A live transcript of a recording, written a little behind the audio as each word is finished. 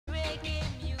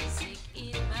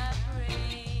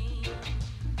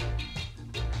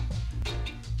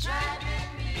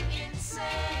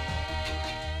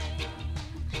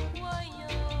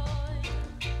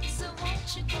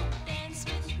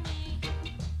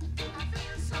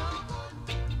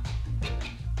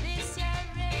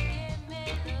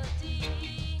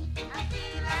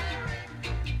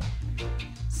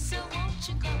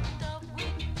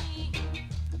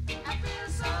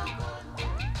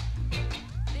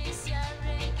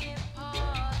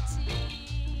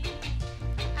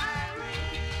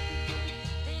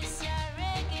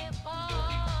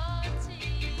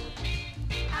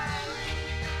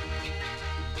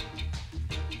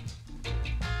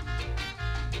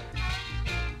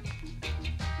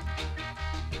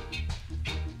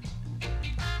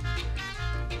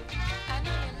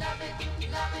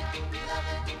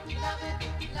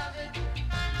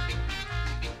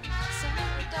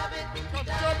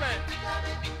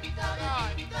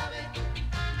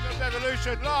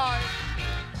Revolution live.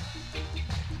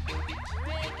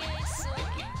 Reggae so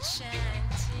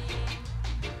enchanting.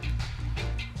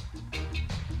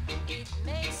 It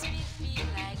makes me feel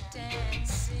like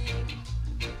dancing.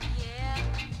 Yeah,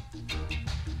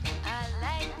 I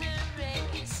like the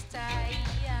reggae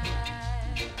style.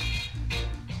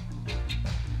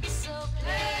 So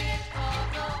play it all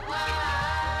the while.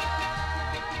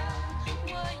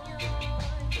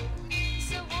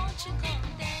 So won't you come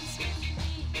dance with me?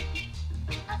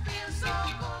 I feel so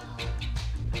good.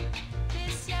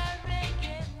 This your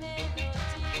reggae melody.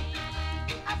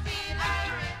 I feel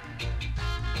irate.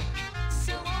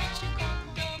 So won't you come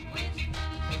dub with me?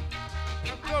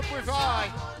 Come up with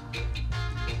I.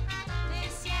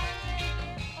 This your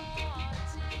reggae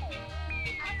party.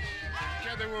 I feel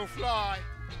Together we'll fly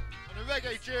on a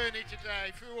reggae journey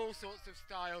today through all sorts of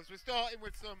styles. We're starting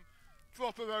with some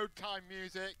proper old time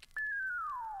music.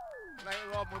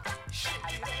 Later on we'll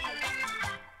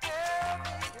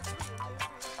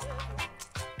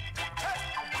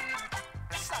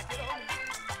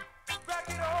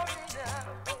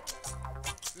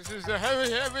This is a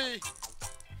heavy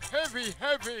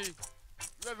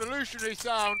revolutionary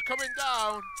sound coming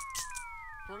down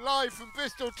from live from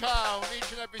Bristol town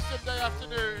each and every Sunday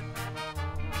afternoon.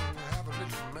 Have a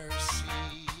little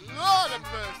mercy, Lord of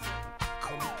mercy.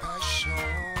 compassion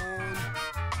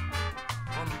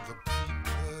on the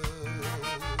people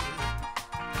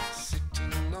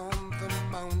sitting on the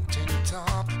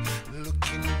mountaintop,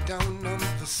 looking down on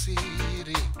the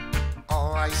city.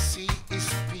 All I see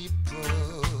is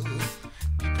people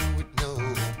with no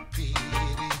pity.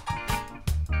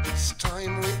 It's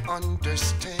time we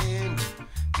understand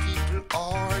people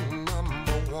are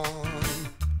number one.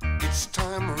 It's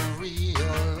time we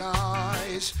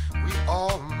realize we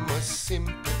all must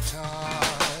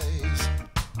sympathize.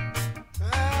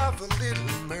 Have a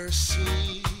little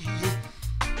mercy,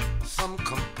 some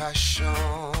compassion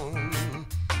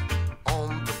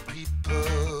on the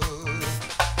people.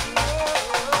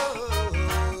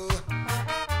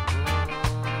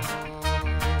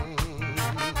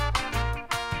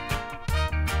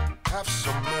 Have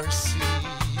some mercy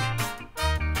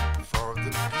for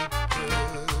the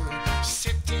people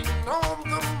sitting on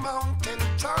the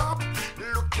mountaintop,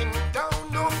 looking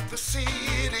down on the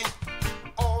city.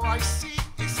 All I see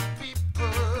is people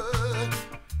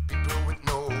with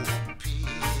no pity,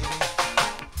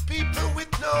 people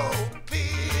with no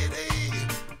pity.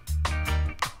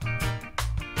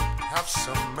 Have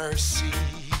some mercy,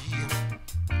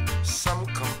 some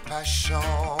compassion.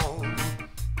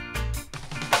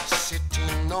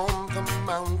 Sitting on the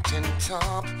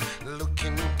mountaintop,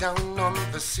 looking down on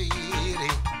the city.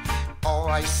 All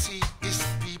I see is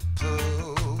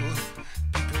people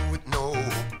with no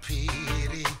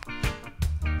pity.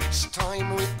 It's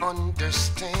time we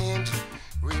understand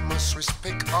we must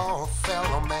respect our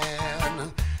fellow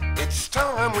man. It's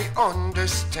time we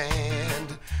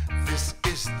understand this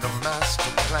is the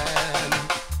master plan.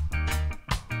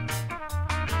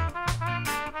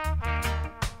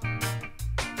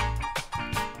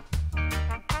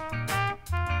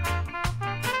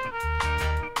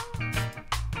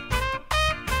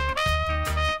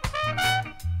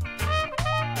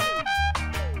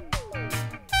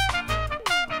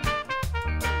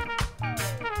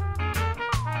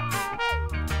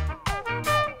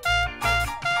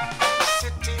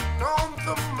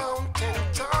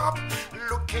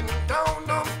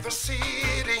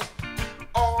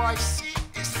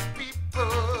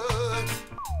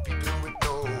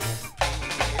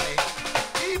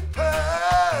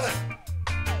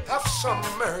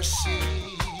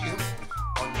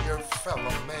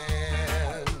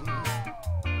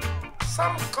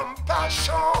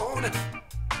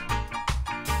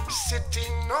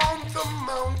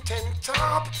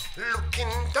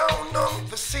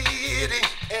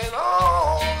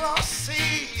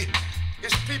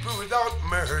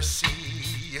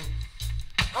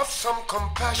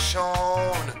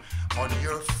 Compassion on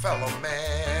your fellow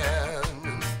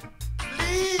man.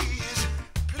 Please,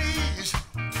 please,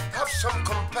 have some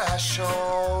compassion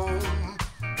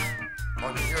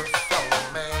on your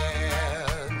fellow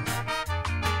man.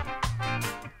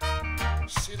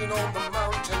 Sitting on the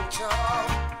mountain top,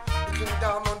 looking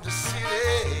down on the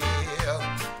city.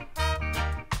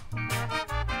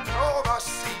 All I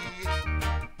see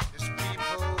is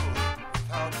people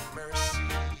without mercy.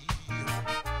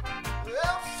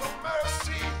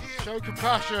 Show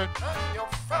compassion.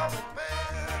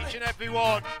 Each and every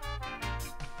one.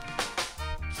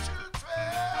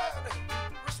 Children,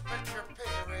 respect your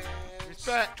parents.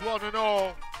 Respect one and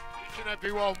all. Each and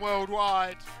every one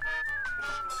worldwide.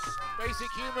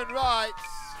 Basic human rights.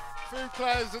 Food,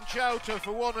 clothes and shelter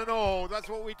for one and all. That's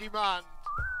what we demand.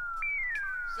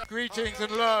 So, greetings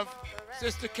and love.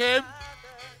 Sister Kim.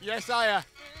 Yes, Aya.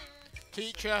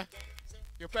 Teacher.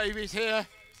 Your baby's here.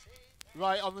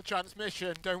 Right on the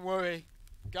transmission. Don't worry.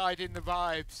 Guiding the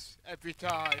vibes every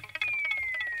time.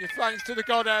 Give thanks to the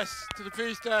goddess, to the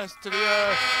priestess, to the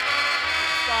earth, to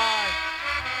the sky,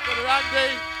 to the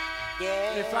Randy.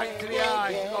 Give thanks to the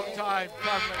eye. Long time.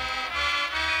 Family.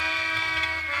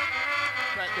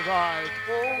 Respect the vibe.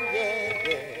 Oh,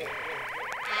 yeah.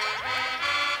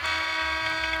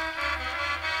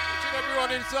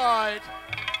 Everyone inside.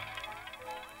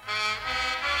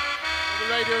 On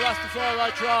the Radio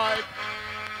Rastafari Tribe.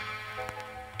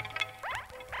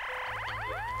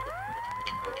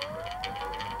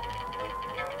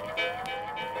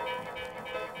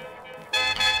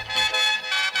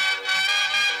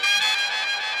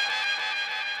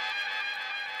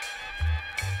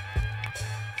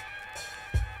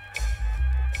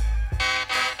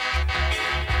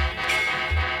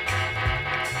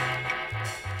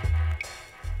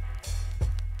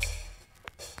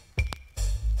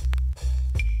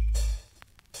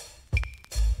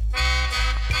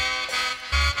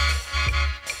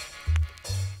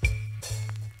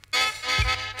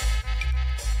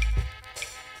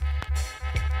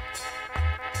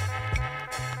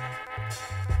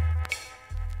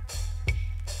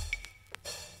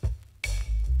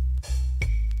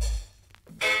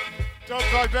 Dub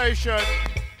vibration.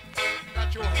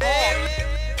 That's your heart.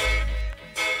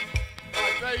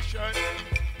 Vibration.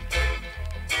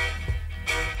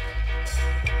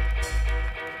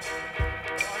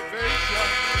 Vibration.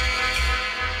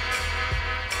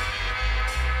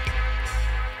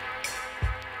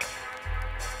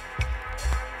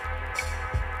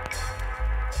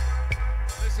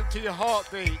 Listen to your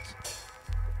heartbeat.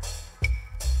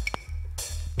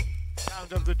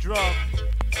 Sound of the drum.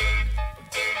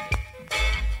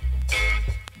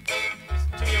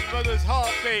 Mother's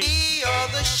heartbeat. Ye are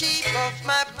the sheep of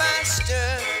my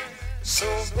pasture, so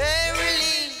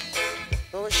verily,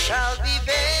 oh, shall be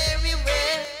very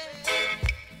well.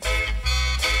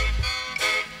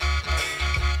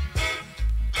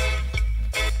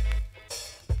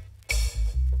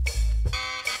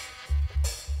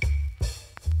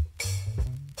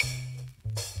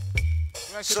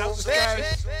 So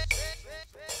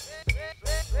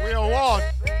we are one.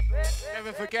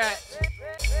 Never forget.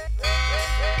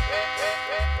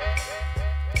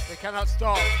 They cannot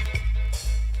stop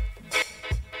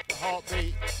the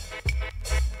heartbeat.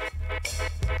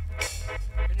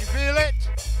 Can you feel it?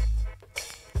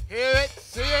 Hear it?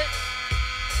 See it?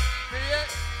 Feel it?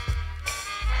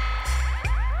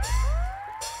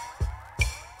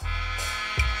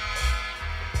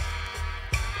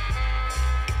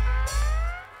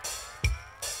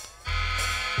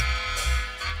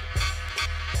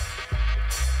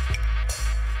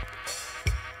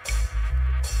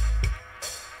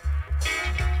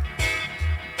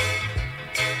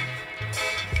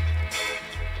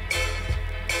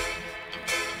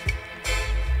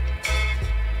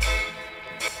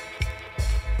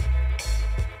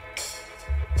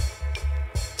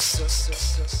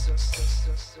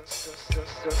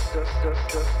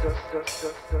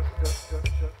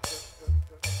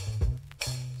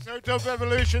 So Dub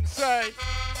Revolution say on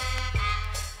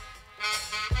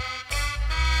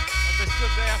this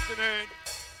Sunday afternoon.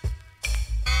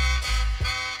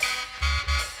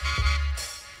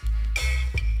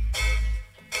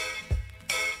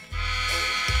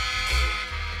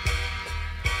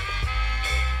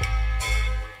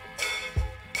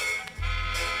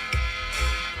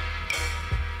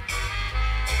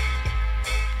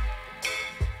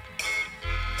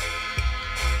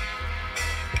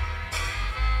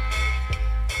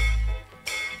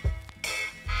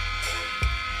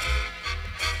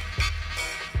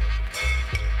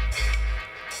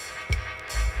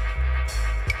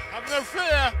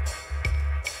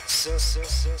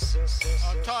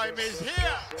 Our time is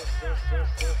here.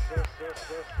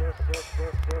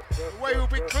 The way will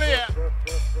be clear.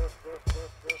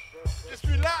 Just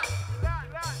relax.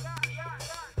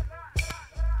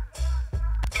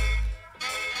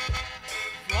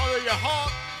 Follow your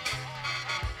heart.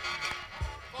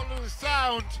 Follow the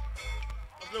sound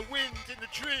of the wind in the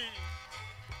trees.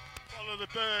 Follow the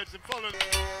birds and follow.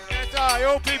 Yes,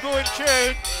 all people in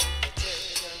tune.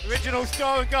 Original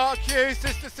Star and Garter Q,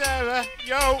 Sister Sarah,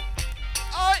 yo,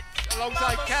 alright,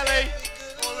 alongside Kelly,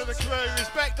 all of the crew,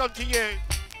 respect unto you,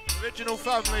 original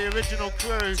family, original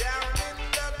crew,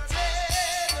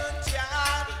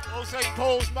 all St.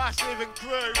 Paul's Massive and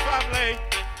crew, family,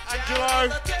 Angelo,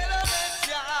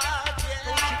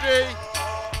 Culture D,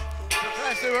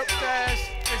 producer upstairs,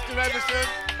 Mr. Emerson.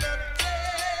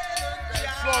 Ben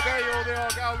Floggy, all the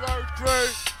Argyle Road crew,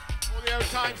 all the old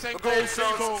time St. Paul Wailing people.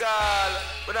 Souls call,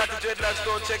 but not the dreadlocks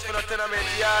don't check for no tenement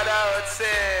yard, I would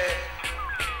say.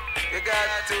 You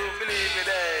got to believe it,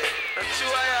 eh? But you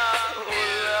are, oh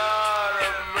Lord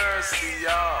of mercy,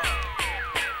 y'all.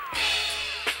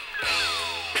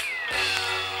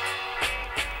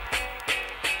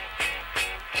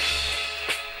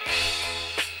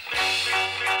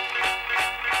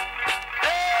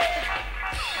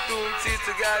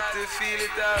 You got to feel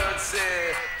it, I would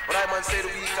say. But I man say the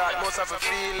weak heart must have to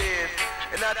feel it.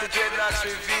 And not the dreadlocks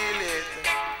reveal it.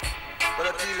 But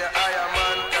I tell you, I am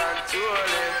man control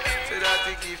it. So that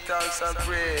you give thanks and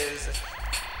praise.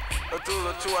 But to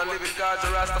the true and living God's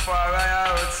a Rastafari,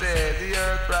 I would say. The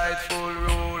earth rightful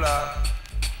ruler.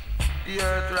 The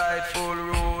earth rightful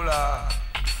ruler.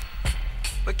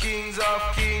 The kings of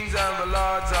kings and the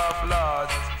lords of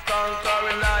lords.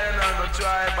 Conquering lion and the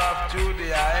tribe of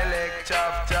Judah, elect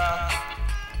chapter.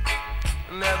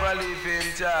 Never live in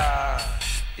Jah.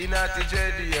 He not the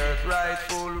dread the earth,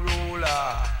 rightful ruler.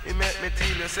 He make me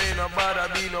tell you, say no bother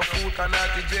be no fool, cannot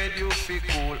the dread you feel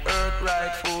cool. Earth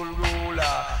rightful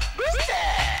ruler.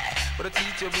 But the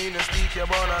teacher be no speak your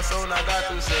born and sound I got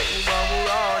to say, Iba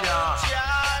Muranya.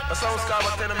 The sounds called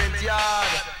a tenement yard.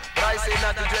 But I say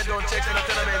not the dread don't check in a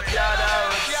tenement yard, I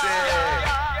would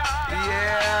say.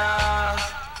 Yeah.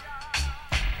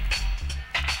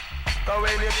 Cause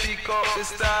when you pick up the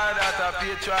star that a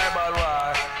pay tribal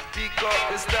war, pick up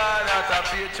the star that a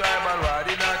pay tribal war,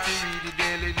 they not to read the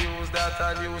daily news that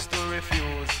I used to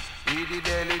refuse. Read the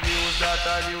daily news that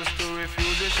I used to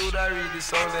refuse. They should have read the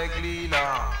Sunday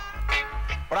Gleaner.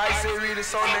 But I say read the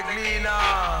Sunday Gleaner.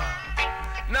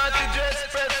 Not the dread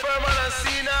spread firm on a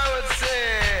scene, I would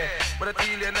say. But I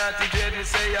tell you not the dread, we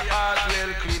say your heart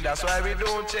well clean. That's why we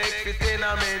don't check for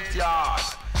tenement yard.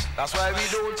 That's why we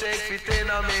don't check for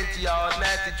tenement yard.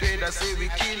 Not the dread, I say we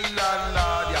kill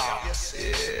landlord, yeah. Yes.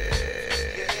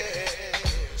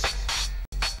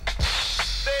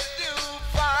 They do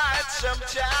fight some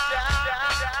time.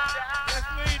 Yes,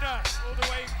 leader, all the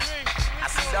way green. I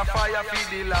see the fire for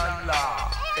the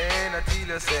landlord. And I tell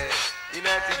you say,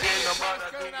 United Jail no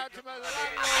bother Going out to my the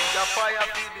landlord, fire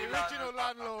for the the original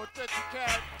landlord, Dirty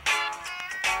Cat.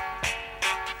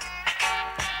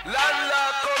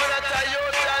 landlord coming at a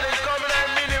yacht and he coming at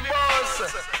minibus.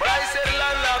 But I said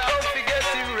landlord come forget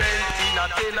him rent in a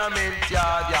tenement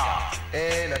yard, yeah.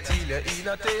 And I tell you in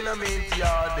a tenement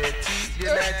yard they teach the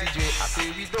United Jail. I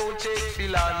say we don't check for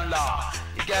landlord.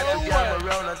 You got to gather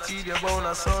around and teach your bone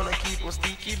and son and keep on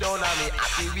sticky down on me. I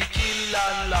say we kill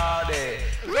landlord, eh.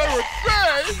 They would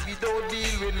say. We don't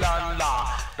deal with landlord.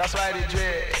 That's why they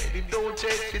dread. They don't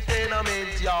check the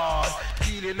tenement yard.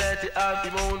 Dealing at the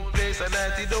him own place and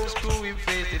that he don't screw him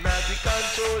face. And that he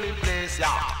control him place,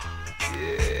 yeah.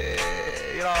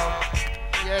 Yeah, you know.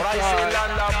 Yes, but I say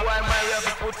landlord, boy, my way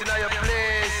to put in your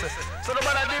place. So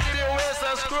nobody dip to your waist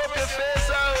and screw up your face,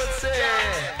 I would say.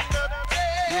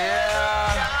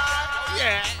 Yeah.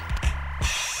 Yeah.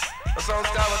 The sounds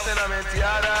called a tenement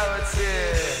yard, I would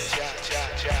say.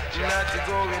 Natty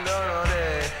going on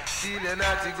there. Still a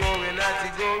natty going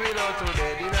on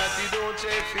today. The natty don't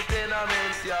check for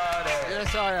tenement yard.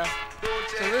 Yes, I am.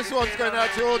 So this one's going out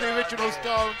to all the original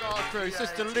Star Guard crew.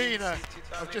 Sister Lena,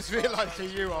 I've just realised who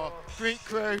you are. Greek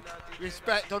crew,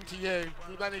 respect unto you.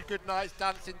 Many good nights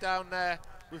dancing down there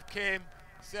with Kim,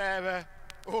 Sarah,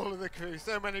 all of the crew.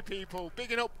 So many people.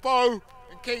 Bigging up Bo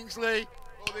and Kingsley,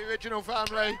 all the original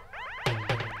family.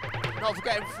 Not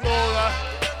forgetting Flora,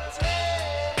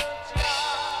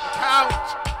 the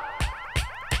Count,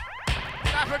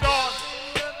 Napadon,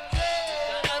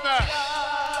 Emma,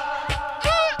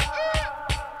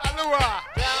 Alua,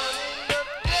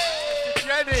 Mr.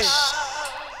 Jenny,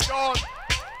 John,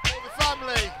 all the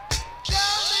family.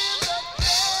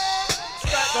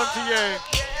 Respect unto you.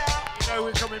 You know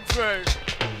we're coming through.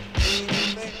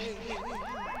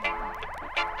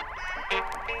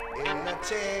 In the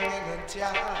tenement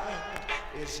yard,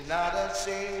 it's not a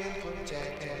simple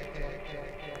thing.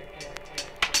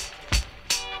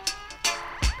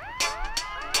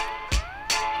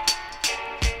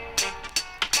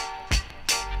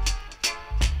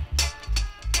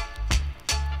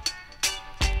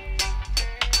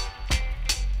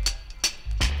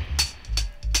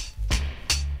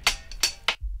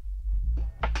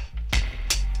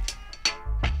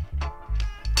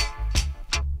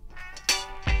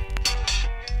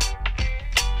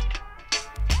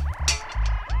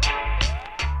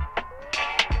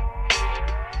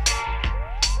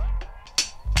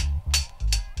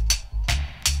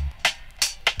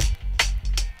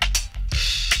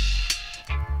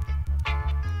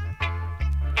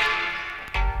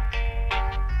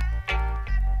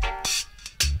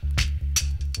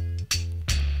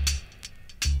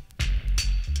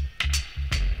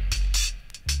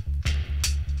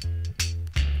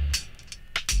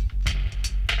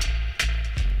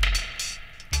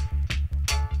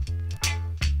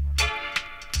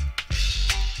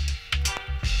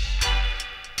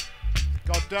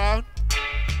 down.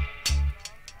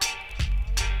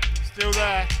 Still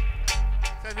there.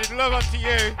 Sending love onto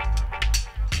you.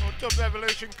 On Dub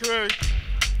Revolution crew.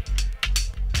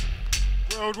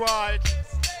 Worldwide.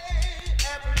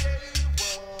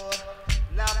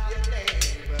 Love your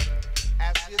neighbor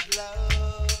as you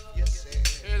love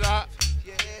yourself. Hear that?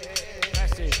 Yeah.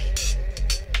 Message.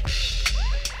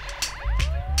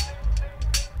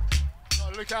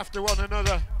 Gotta look after one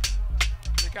another.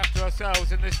 Look after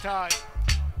ourselves in this time.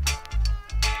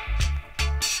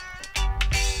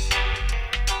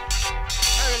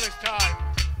 Perilous time.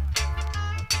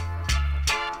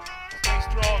 Stay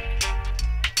strong.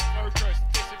 Focus.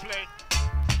 Discipline.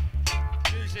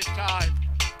 Use this time.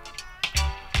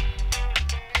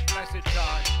 Blessed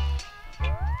time.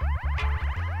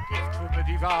 Gift from the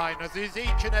divine, as is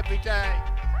each and every day.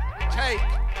 We take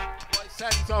what it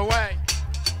sends our way.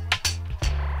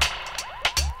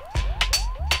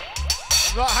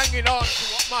 I'm not hanging on to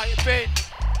what might have been.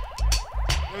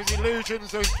 Those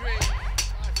illusions, those dreams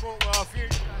I thought were our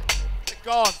future, they're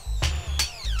gone.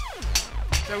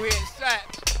 So we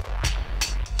accept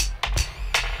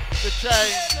the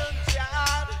change.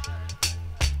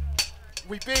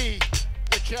 We be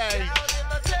the change.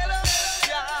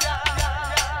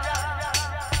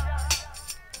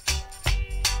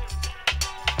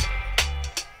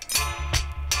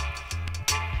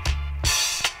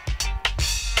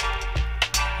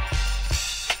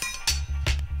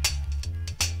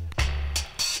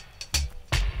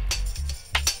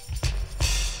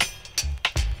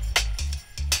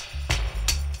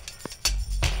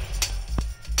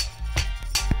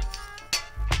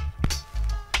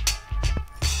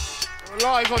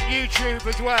 Live on YouTube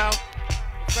as well.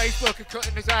 Facebook are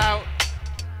cutting us out.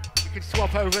 You can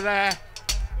swap over there.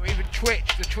 Or even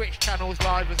Twitch, the Twitch channel's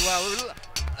live as well.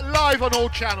 We're live on all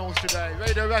channels today.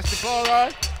 Radio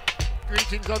Rastafari.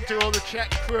 Greetings onto all the Czech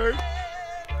crew.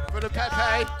 Brother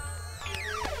Pepe.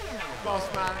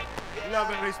 Boss man.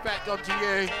 Love and respect onto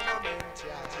you.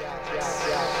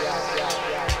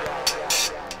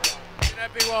 And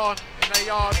everyone in their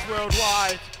yards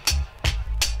worldwide.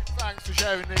 Thanks for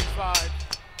sharing these vibes.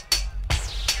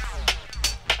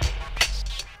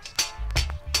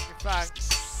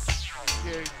 Thanks to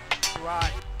you, to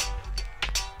I.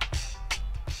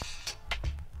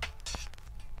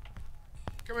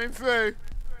 Coming through.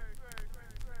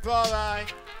 Barley.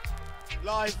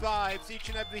 Live vibes each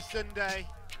and every Sunday.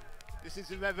 This is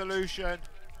the revolution.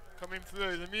 Coming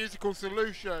through. The musical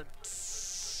solution.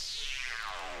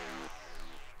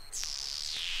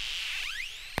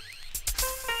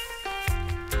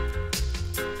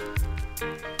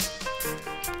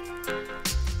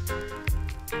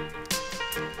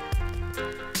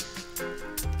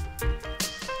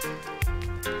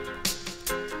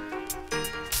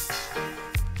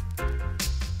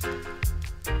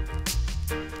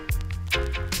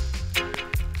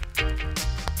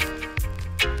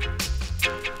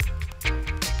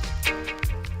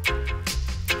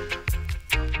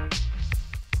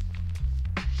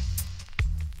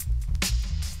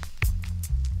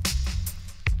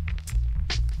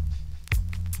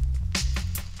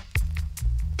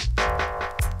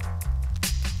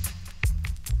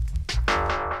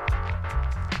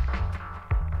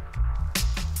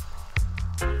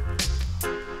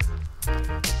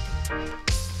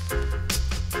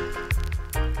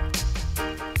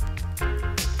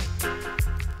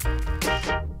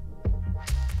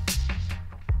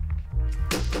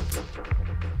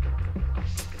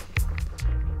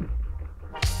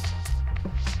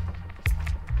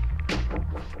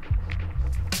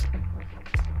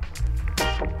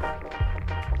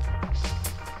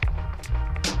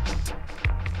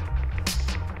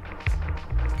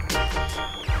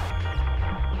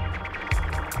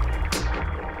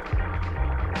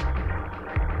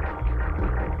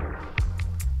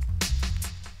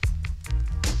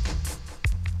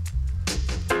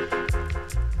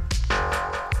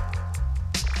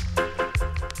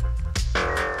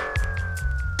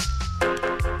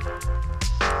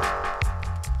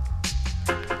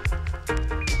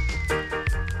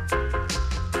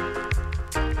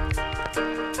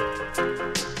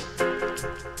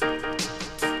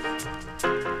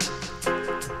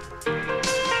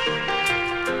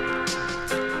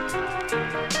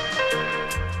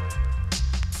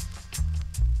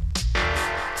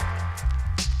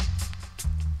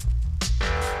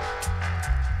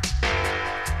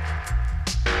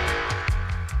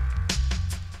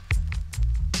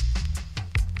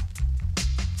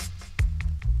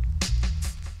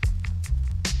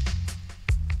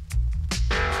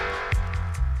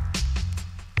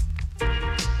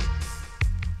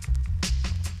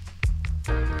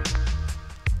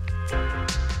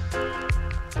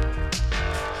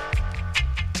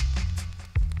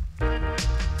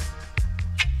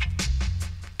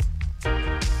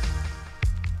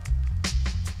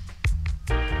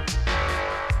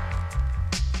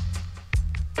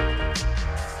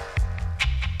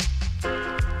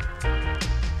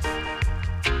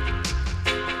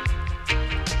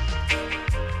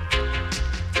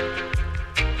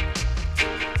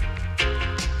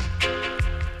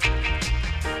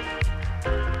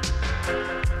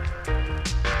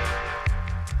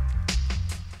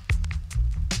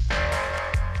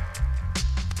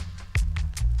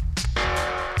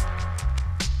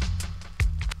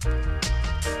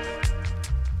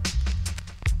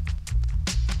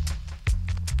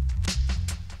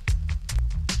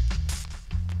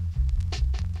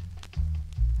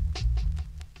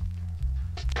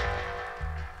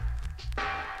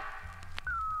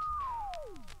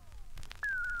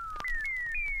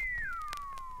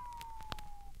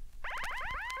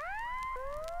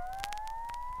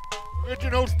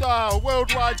 Original style,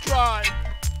 worldwide drive.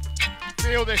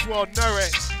 Feel this one, know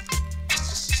it.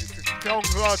 It's a song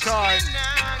for our time.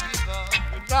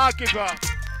 Nah, give up.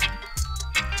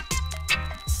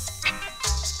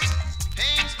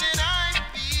 Pains that I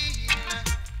feel,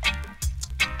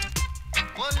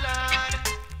 oh Lord,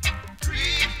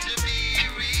 grief to be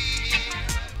real.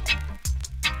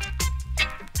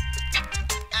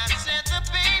 I said the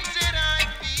pains that I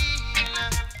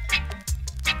feel,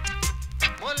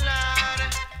 oh Lord,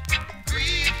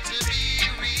 grief to be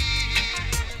real.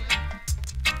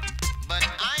 But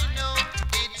I know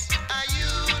it's a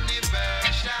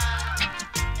universal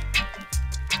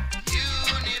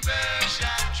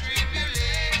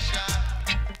tribulation.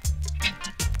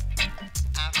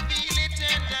 I feel it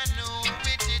and I know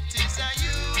it, it is a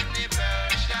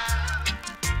universal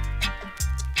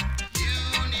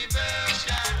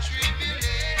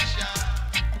tribulation.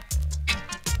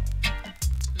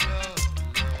 Lord,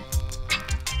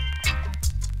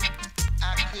 I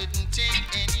couldn't take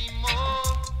any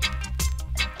more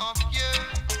of your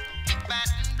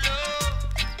baton blow.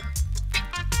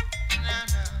 No.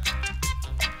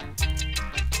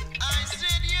 I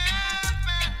said your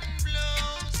baton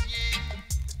blows, yeah.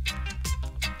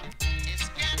 It's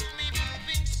got me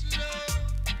moving slow.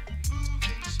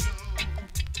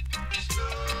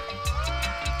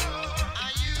 A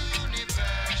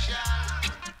universal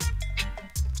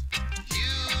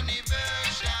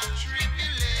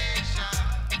tribulation.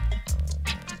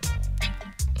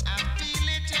 I feel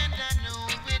it and I know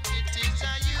it, it is a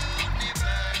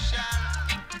universal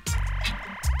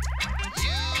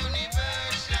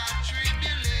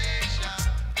tribulation.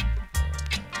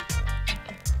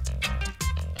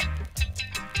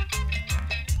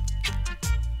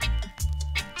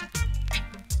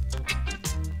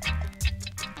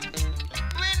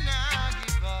 When I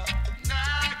give up, no.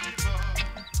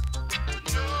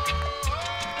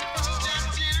 Just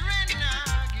children,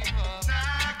 I give up,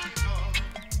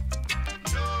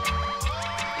 no.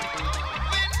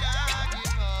 When I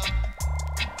give up,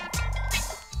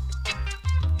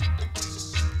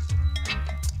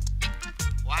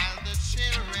 while the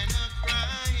children are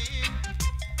crying,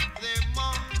 their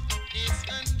mom is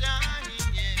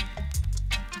undying, yeah.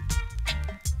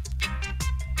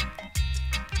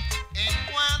 And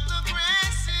while the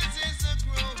grass is a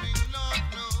growing, Lord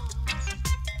knows,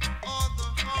 all the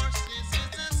horses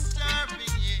is a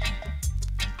starving, yeah.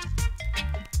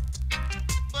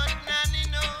 But Nanny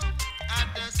know, I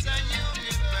does a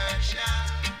universal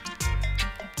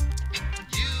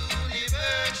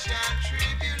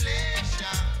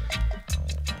tribulation.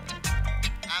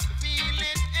 I feel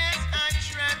it as I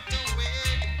tread the way,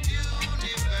 universal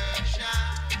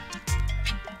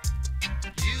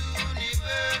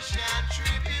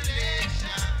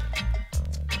tribulation.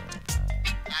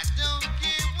 I don't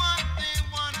care what they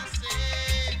wanna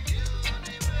say,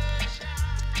 universal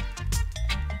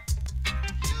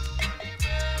tribulation.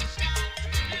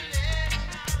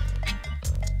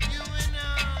 You and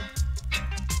I,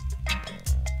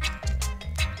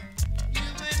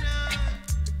 you and I,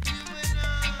 you and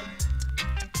I,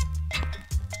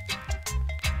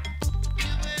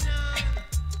 you and I,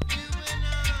 you and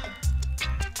I.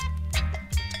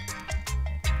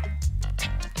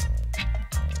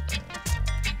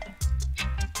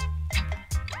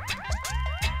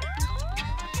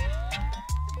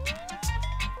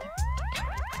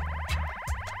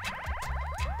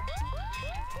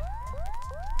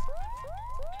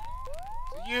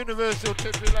 Universal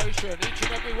tribulation, each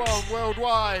and every one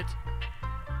worldwide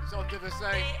is under the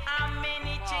same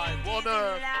line. One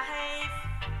earth,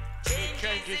 big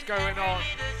changes going on.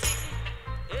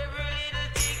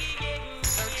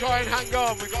 Don't try and hang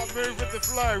on, we've got to move with the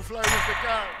flow with the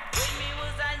go. When me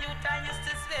was a youth, I used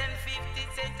to spend 50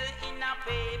 cents in a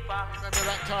paper. Remember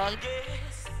that time?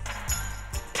 Yes.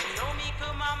 Now me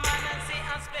come a man and say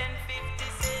I spend 50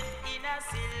 cents in a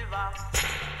silver.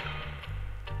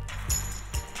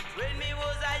 When me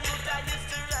was a youth, I used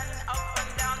to run up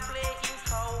and down playing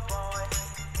cowboy.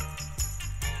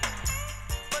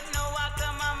 But now I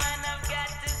come a man, I've got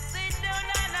to sit down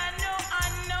and I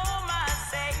know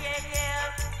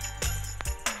myself.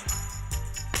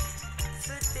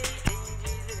 So they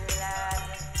changes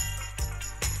life.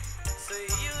 So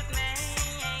youth man,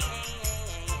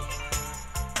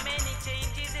 many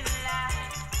changes in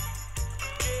life.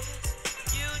 Yes,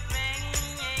 youth man,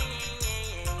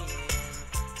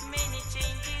 many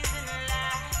changes in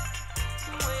life.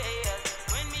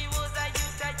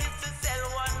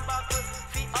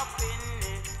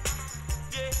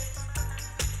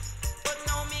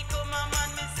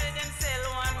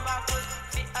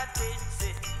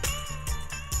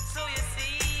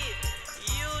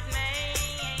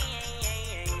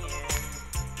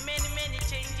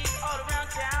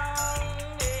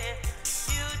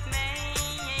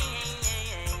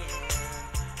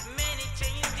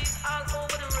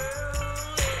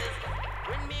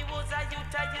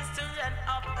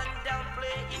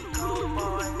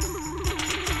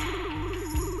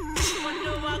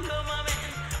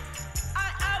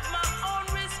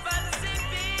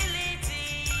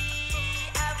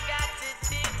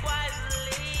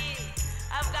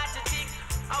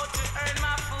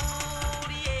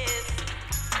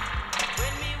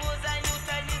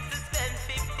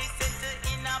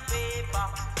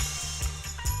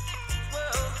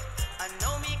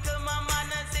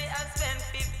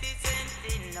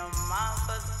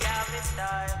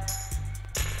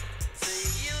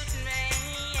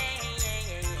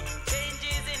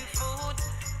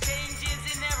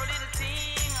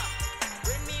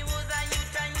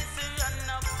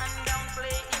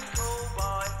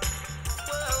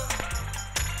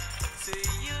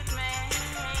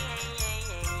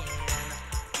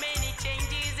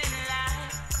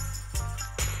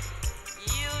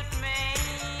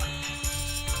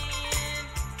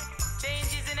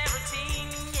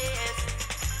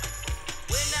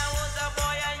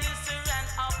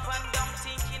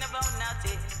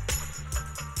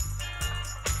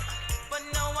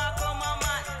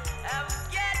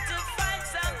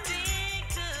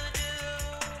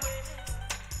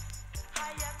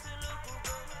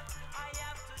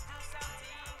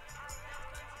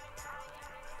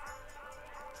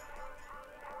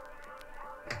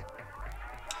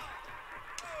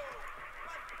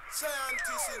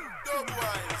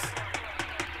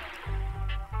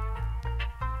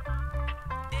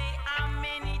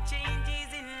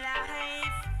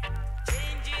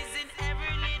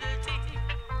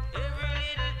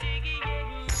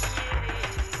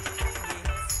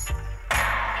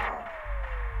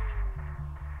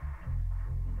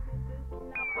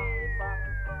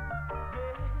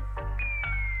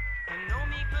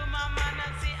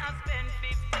 spend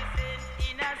 50 cents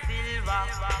in a silver.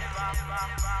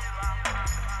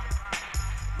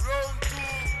 Round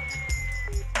two.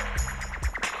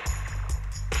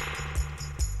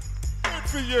 Good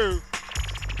for you.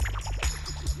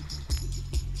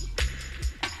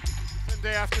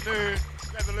 Sunday afternoon,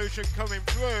 revolution coming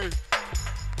through.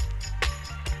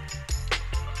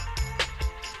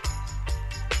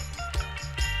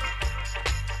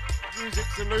 Music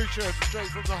solution straight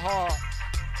from the heart.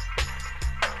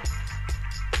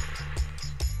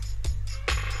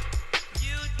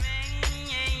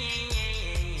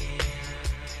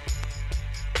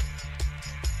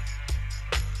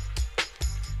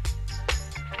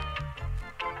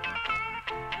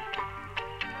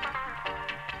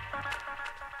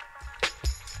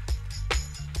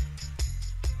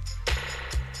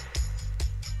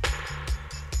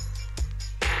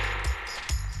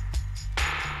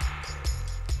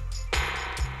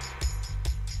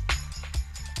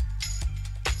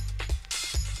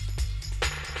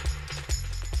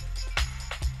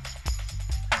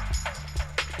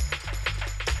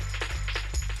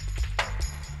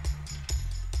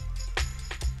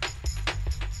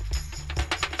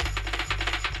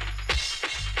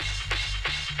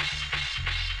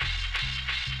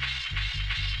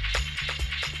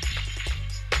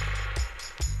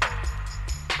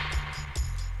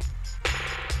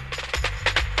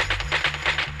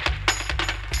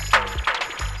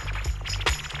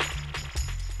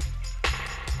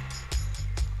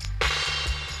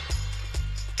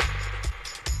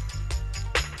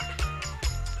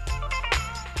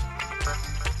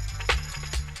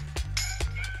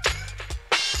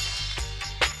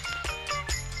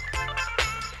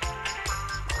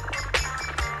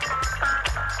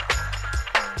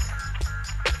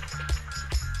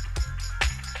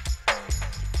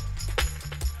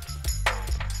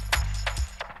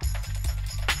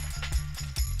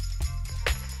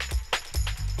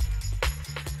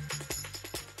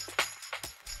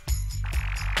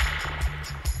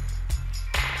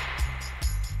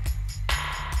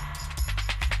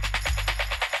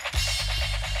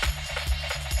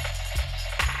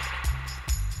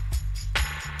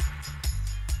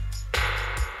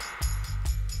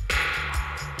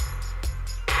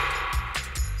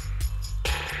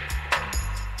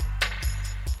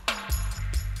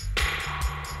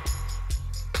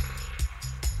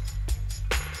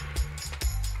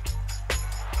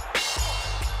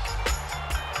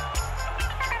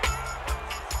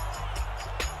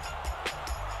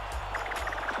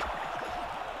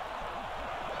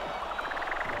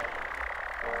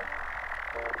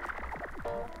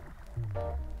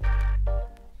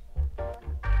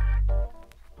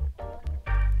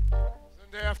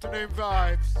 Afternoon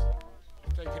vibes,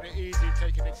 taking it easy,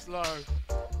 taking it slow,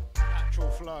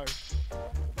 natural flow.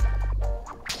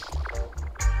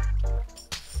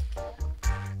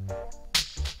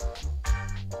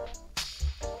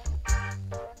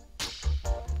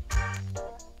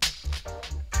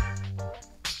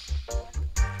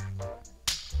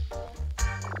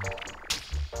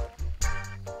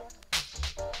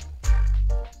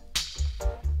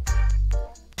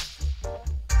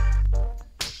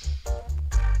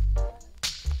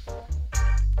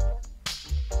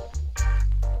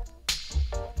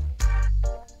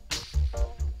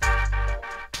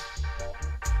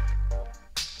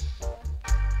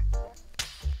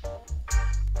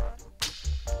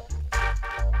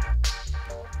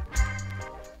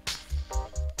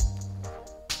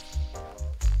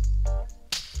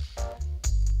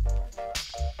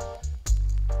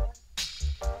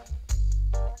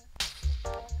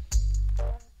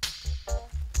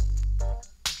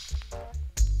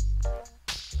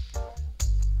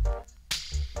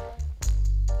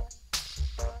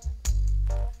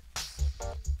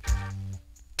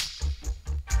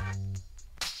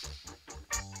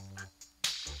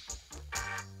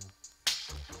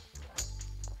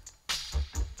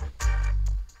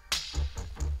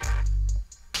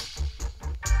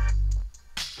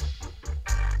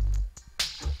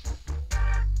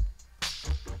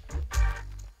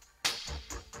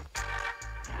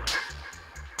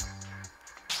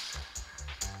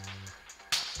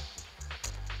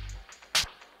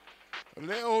 A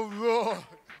little raw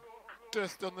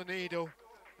dust on the needle.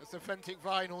 That's authentic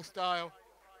vinyl style.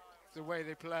 It's the way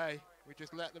they play. We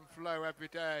just let them flow every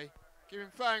day. Giving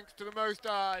thanks to the Most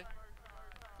High.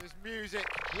 There's music.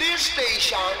 This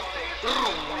station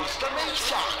rules the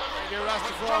nation. Radio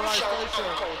Rastafari station.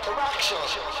 Counteraction.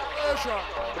 Worship.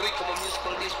 Breaking the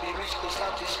musical display, musical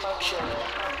satisfaction.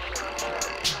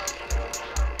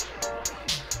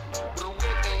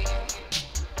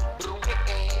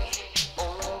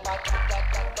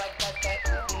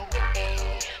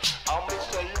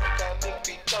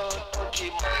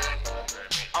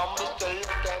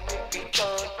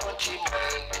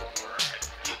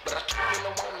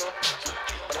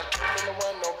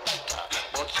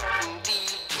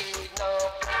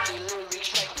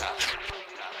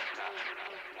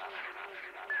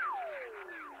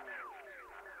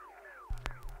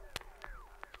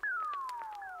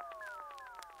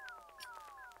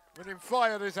 Running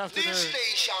fire this afternoon. This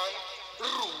station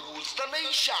rules the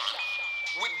nation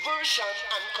with version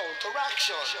and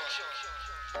counteraction.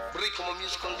 Break my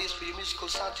musical list for your musical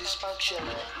satisfaction.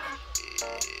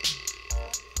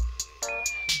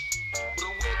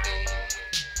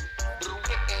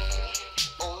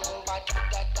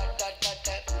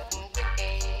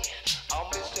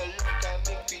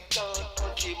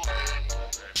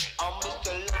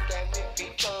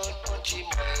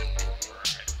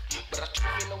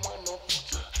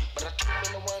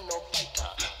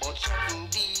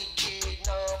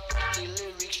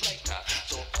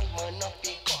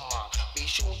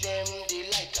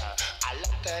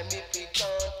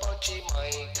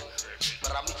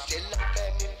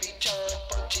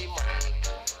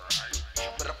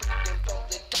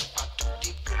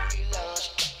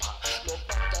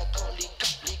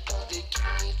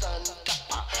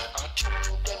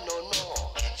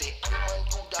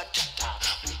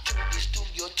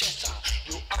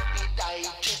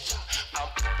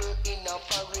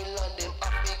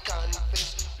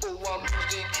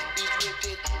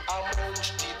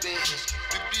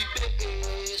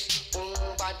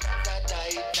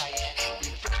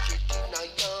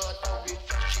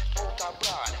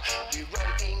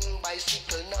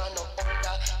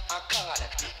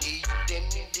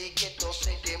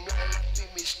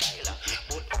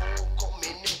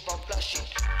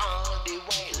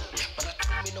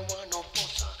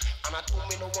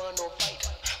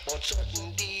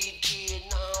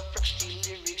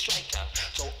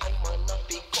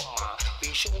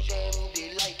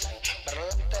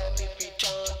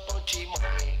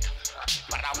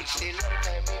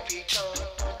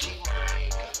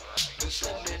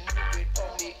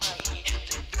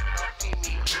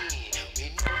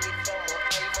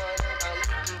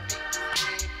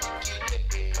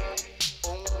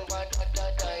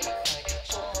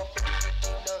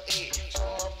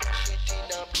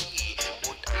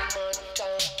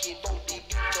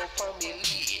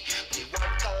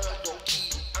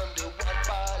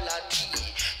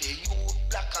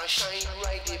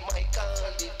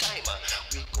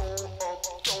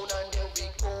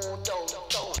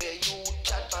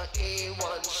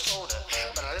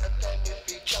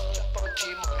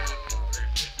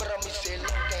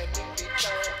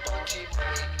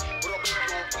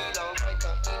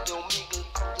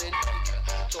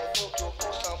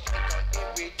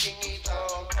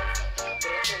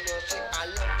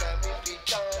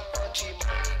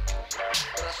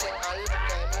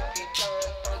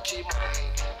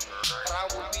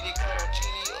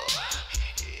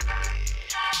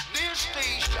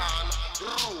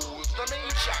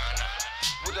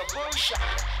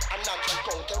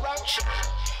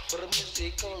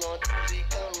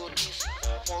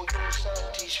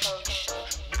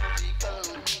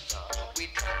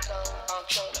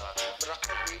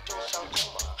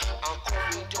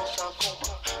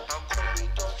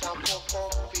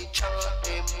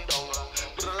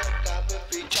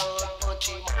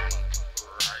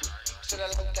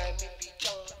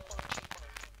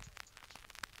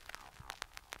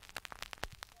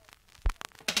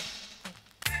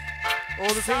 All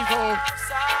the people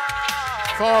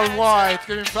far and wide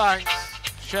giving thanks,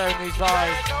 sharing these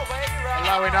vibes,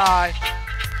 allowing I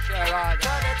share I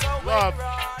love,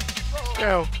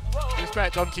 skill,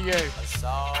 respect onto you.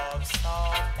 Soft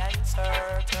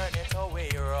answer, turn it away,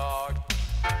 wrong.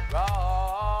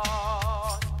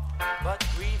 But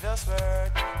grievous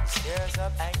word stirs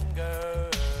up anger.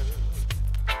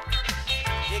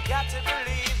 You got to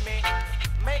believe me,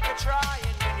 make a try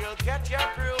and then you'll get your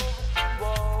proof.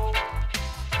 Whoa.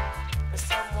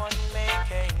 Someone may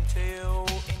came to you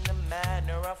in the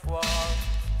manner of war.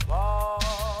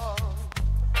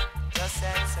 Just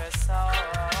answer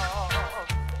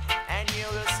soft, and you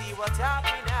will see what's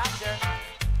happening after.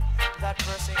 That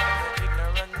person in the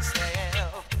ignorant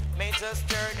self may just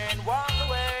turn and walk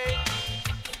away.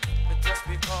 But just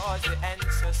because you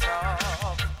answer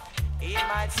soft, he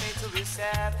might say to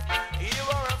himself, you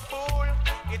are a fool,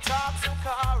 you talk so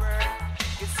coward.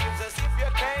 It seems as if you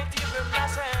can't even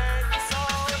listen.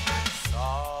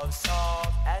 So,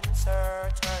 soft answer,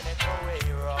 turn it away,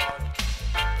 wrong.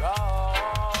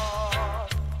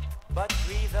 But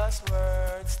grievous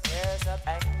words stirs up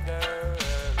anger.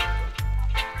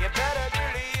 You better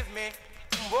believe me,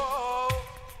 whoa.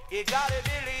 You gotta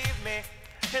believe me,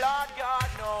 Lord God,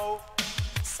 no.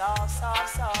 Soft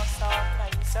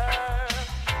answer,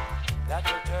 that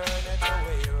will turn it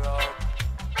away, wrong.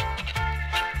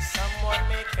 Someone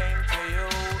may came to you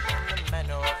in the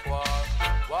manner of war,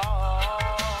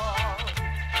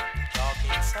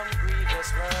 talking some grievous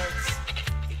words.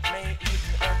 It may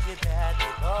even hurt you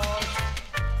badly, but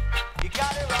you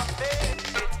gotta rough it.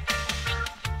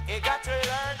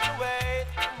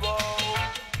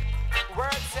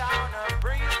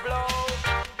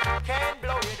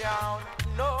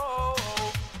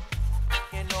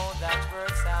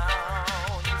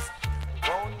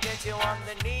 put you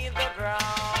underneath the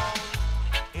ground.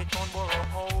 It won't bore a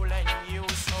hole in you,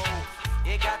 so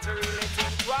you got to really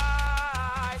think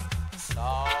twice.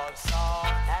 Soft,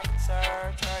 soft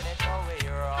answer, turn it away,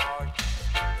 wrong.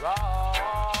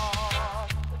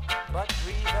 But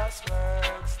grievous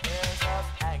words, tears of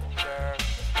anger.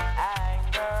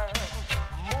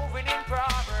 Moving in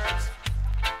Proverbs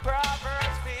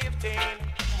 15.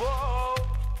 Whoa,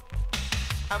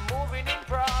 I'm moving in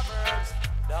Proverbs,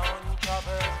 down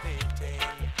Proverbs 15.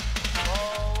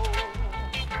 Whoa,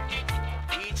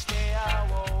 each day I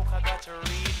woke, I got to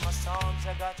read my Psalms,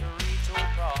 I got to read 2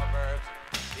 Proverbs,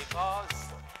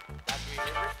 because that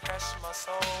really refresh my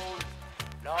soul.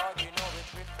 Lord, you know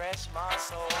it refresh my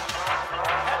soul.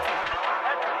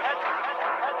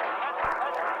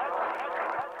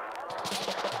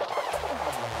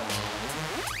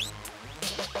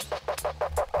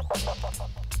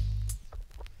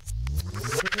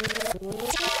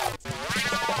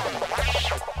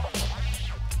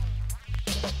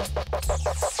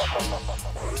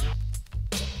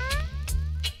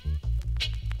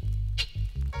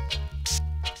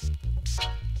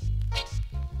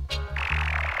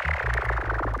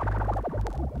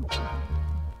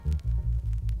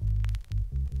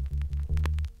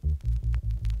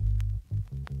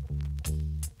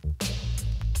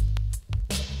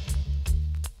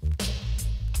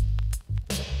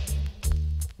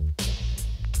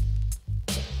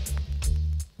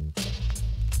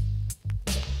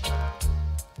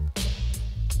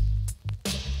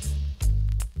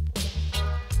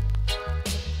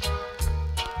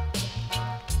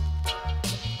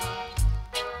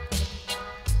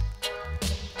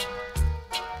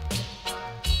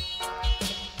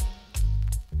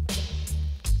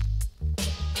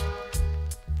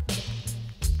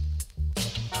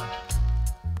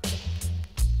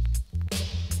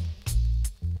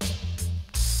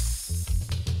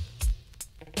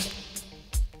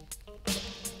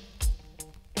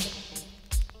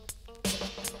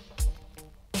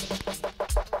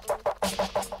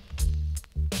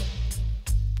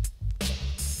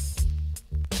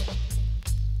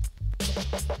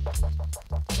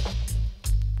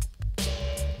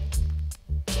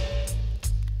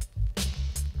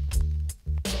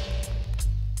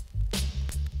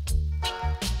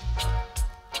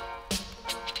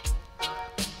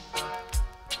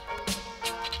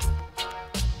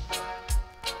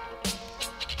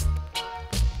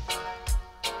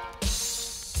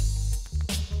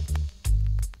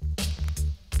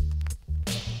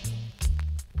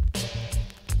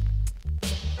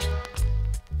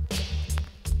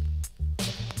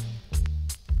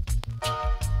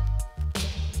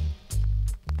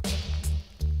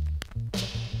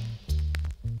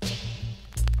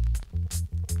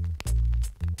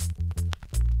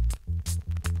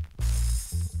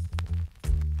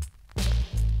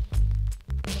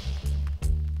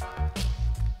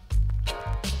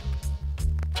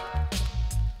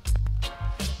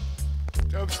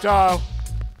 Style,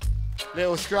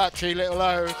 little scratchy, little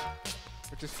load.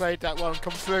 We'll just fade that one,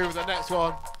 come through with the next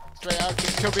one. Straight out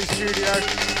to Tubby Studio.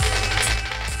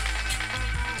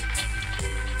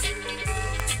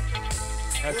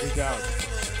 As we go.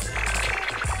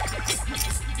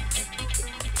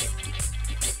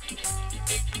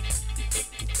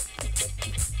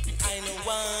 I know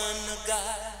one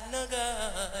no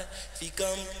God, he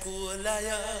come cool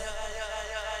liar.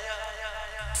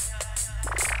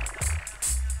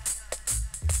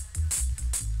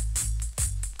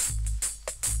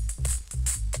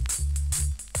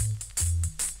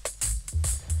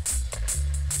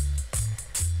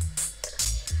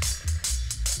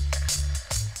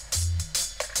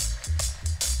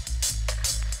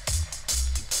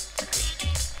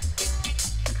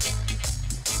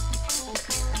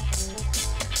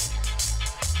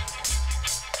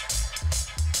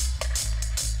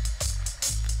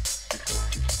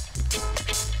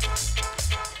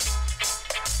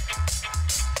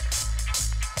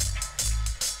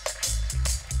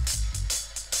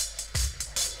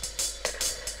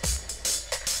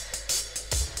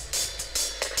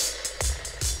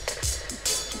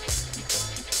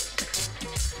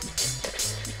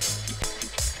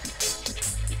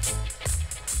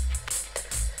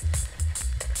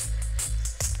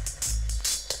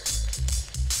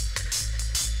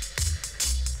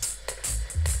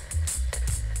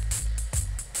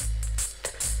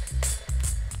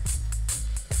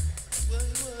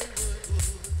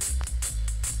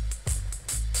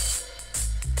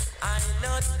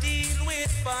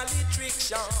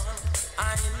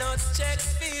 I not check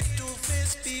fit to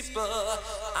face people.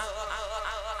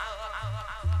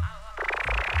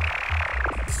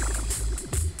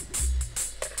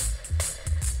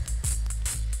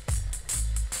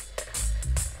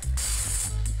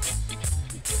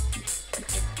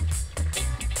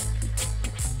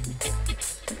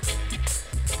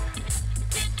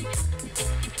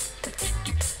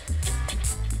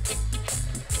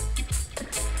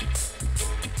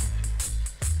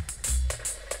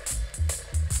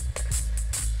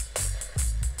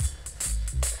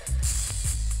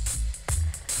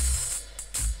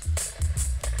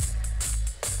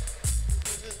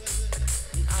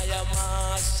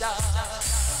 partial,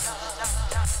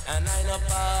 and I no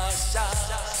partial.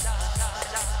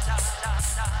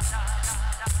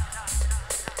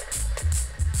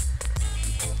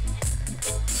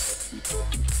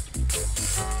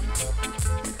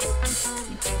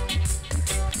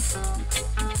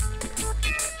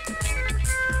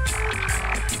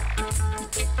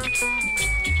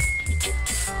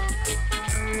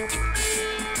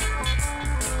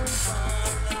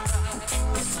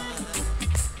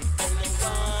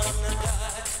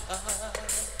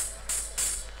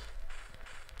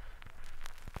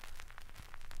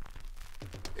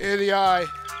 Hear the eye.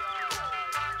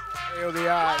 Hear the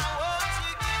eye.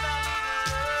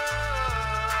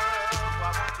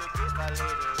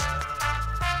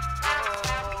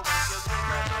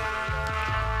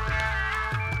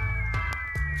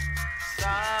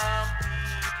 Some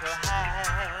people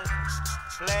have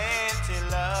plenty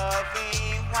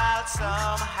loving, while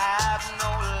some have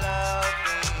no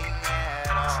loving at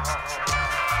all.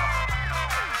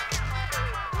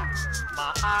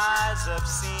 My eyes have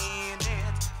seen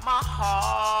it, my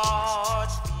heart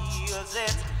feels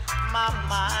it, my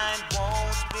mind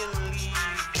won't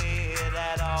believe it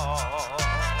at all.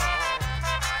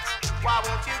 Why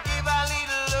won't you give a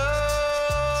little love?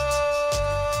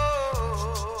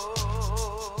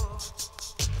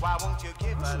 Why won't you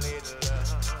give a little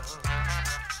love?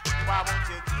 Why won't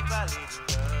you give a little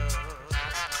love?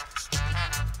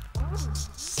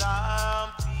 Some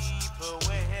people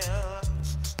will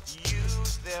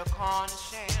use their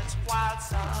conscience, while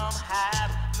some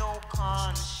have no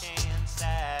conscience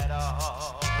at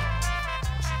all.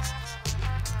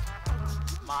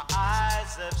 My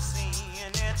eyes have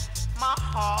seen it, my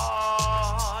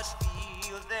heart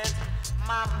feels it,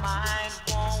 my mind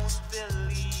won't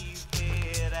believe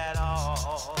it at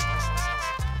all.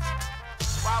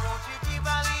 Why won't you give a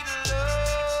little love?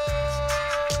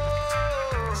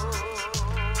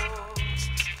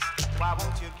 Why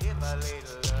won't you give a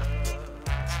little love?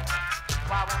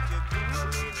 Why won't you give a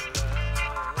little love?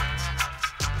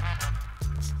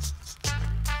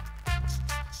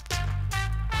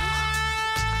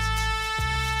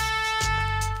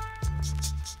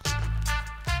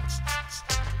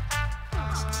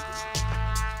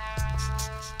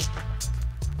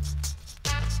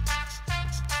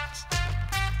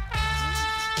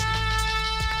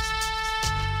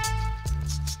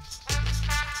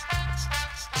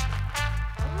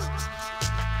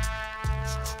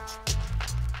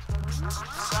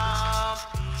 Some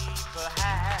people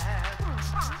have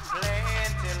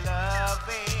plenty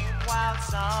loving, while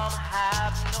some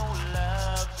have no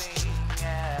loving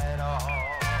at all.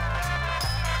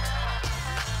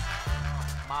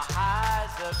 My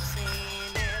eyes have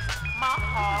seen it, my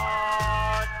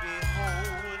heart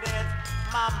behold it,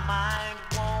 my mind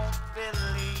won't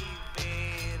believe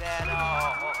it at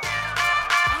all.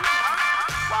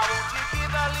 Why won't you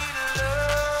give a little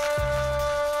love,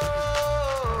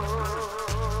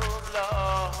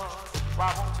 Lord? Why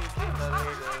won't you give a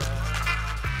little love?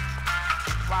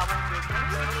 Why won't you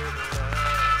give a little love?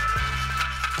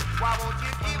 Why won't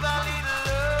you give a little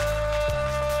love?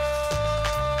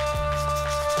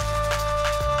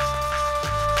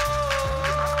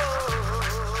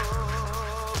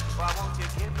 Why won't you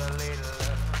give a little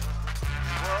love?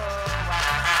 Whoa,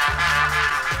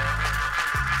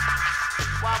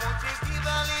 why won't you give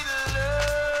a little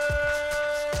love,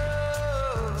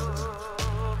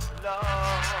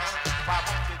 Lord? Why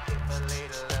won't you give a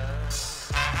little love?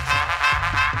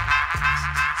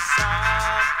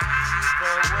 Some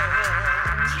people will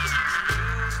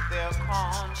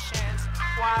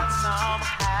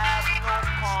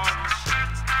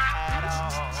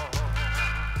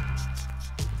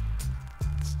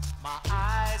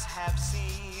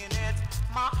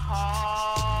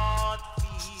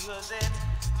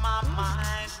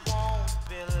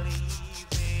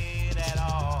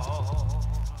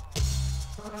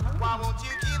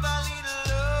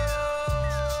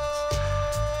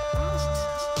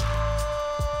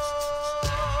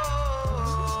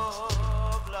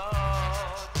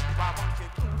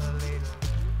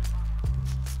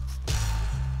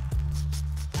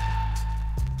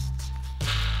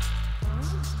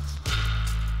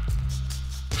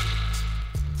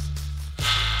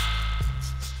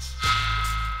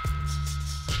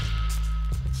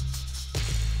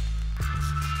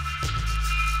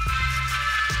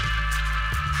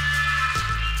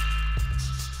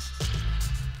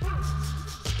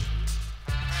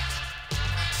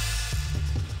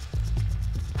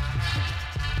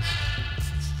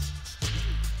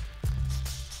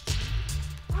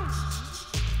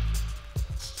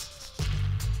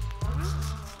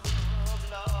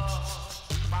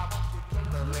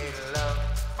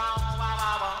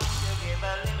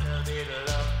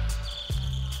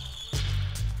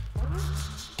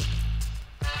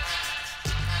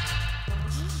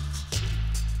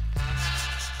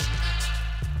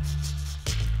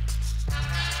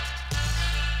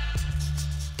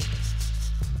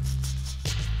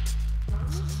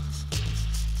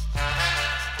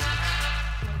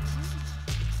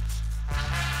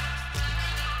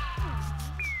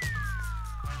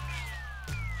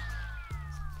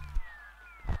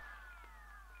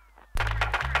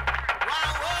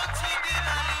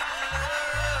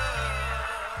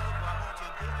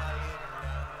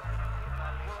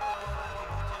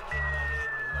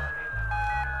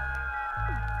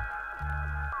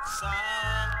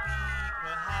Some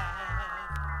people have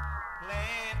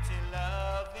plenty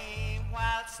loving,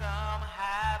 while some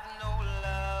have no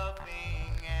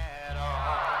loving at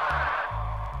all.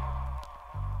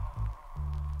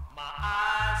 My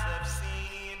eyes have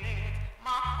seen it,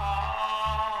 my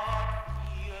heart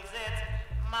feels it,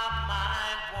 my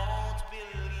mind won't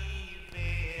believe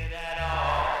it at all.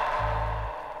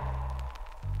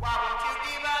 Why won't you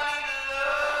give a little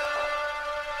love?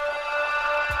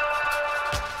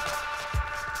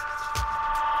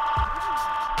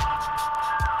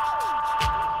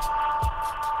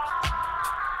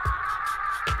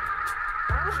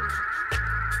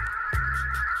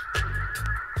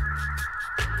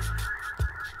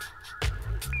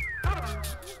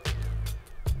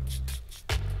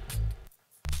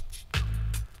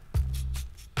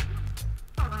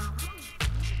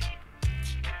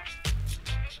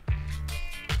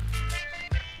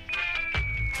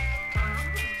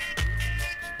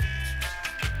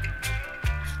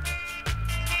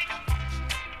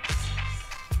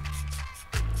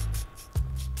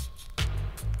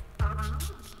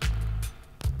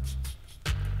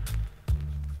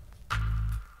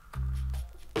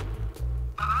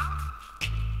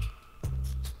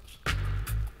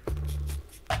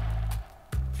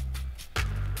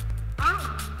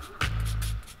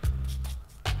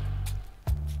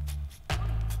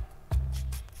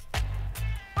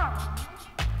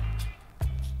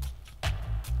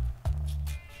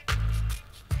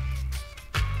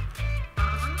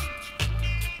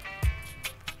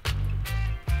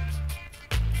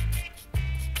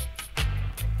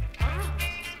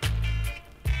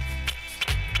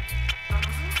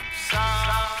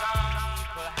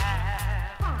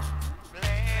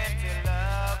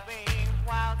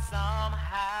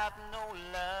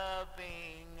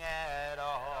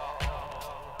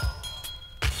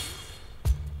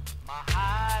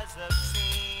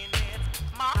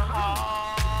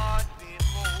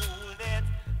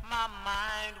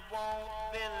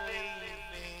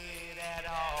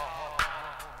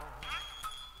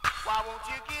 Why won't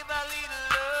you give a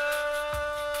little love,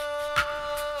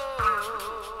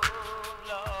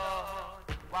 Lord?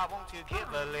 Why won't you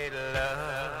give a little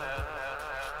love?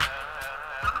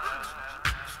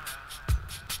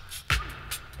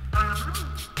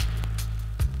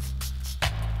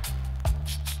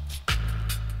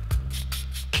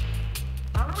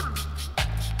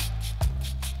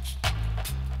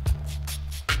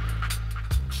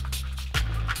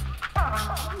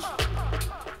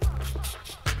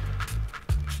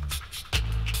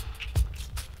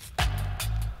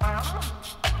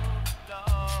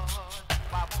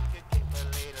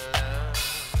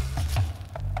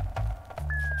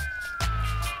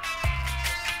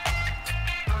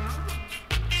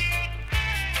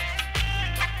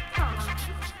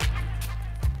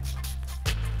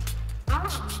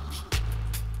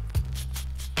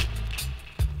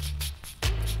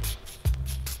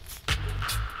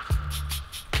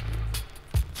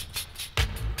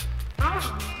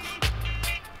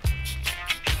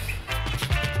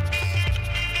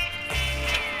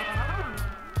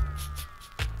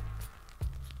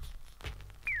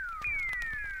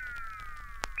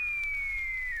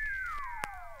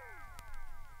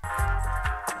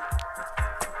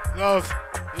 Love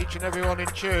each and everyone in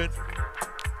tune.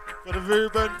 For the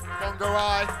Reuben, bongo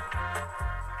eye.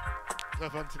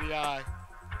 Love onto the eye.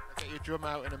 I'll get your drum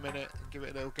out in a minute and give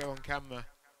it a little go on camera.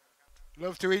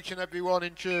 Love to each and everyone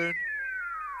in tune.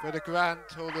 For the Grant,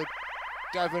 all the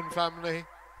Devon family,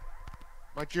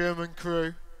 my German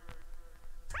crew,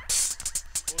 all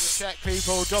the Czech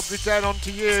people, Dobry den on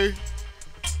to you.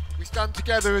 We stand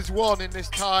together as one in this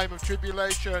time of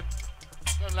tribulation.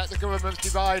 Don't let the governments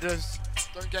divide us.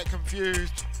 Don't get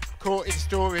confused, caught in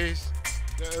stories,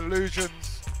 the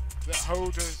illusions that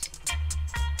hold us.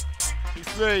 Be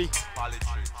free.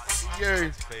 Politics. Be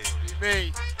you. Be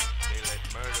me. They let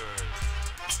murderers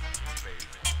invade.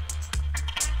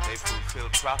 They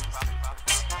fulfilled prophecy.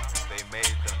 They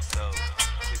made themselves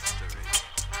history.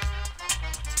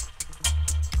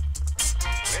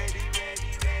 Ready,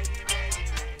 ready, ready, ready,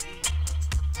 ready.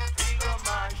 We go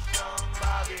march down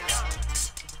Babylon.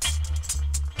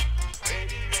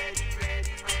 Ready, ready,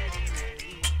 ready, ready,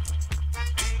 ready.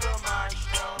 We go march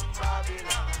down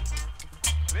Babylon.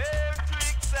 Where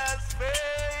tricks has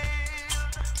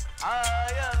failed, I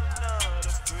am not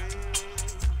afraid.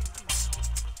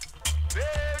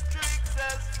 Where tricks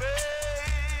has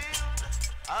failed,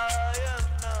 I am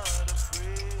not afraid.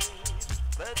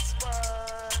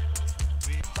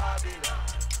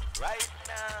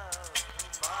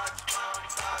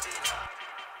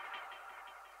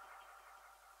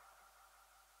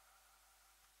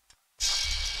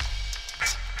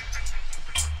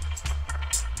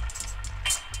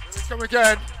 Come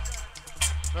again,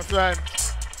 my friend.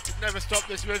 Could never stop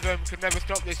this rhythm, could never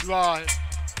stop this rhyme.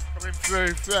 Coming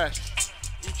through fresh,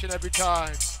 each and every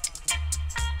time.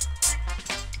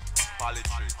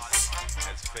 Politics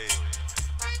has failed.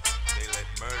 They let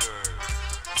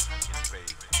murderers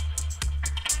invade.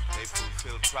 They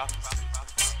fulfilled prophecy.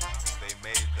 They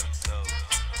made themselves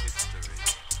history.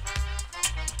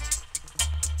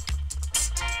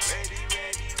 Ready,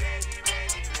 ready, ready,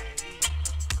 ready, ready.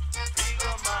 We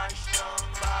go march down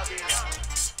Babylon.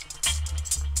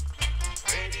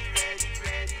 Ready, ready,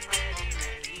 ready, ready,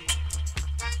 ready.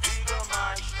 We go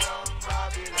march down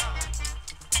Babylon.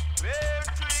 Where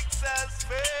tricks has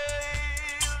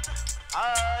failed, I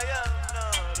am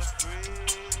not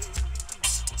afraid.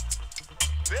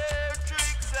 Where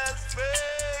tricks has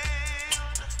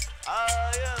failed, I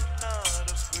am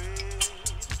not afraid.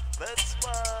 That's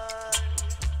why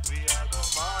we are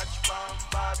gonna march from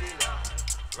Babylon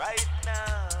right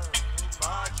now.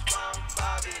 March from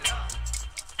Babylon.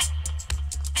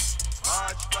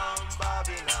 March from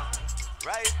Babylon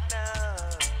right now.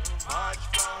 March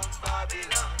from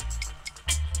Babylon.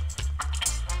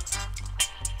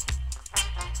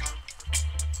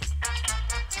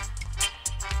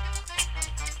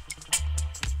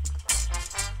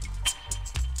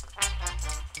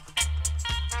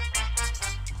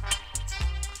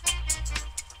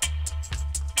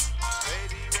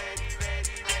 Ready, ready,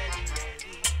 ready, ready,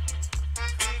 ready.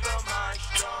 We go march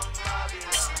down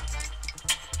Babylon.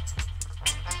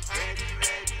 Ready,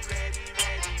 ready, ready,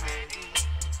 ready, ready.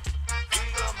 We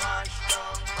go march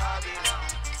down Babylon.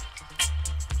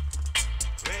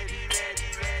 Ready, ready,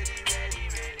 ready, ready,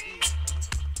 ready.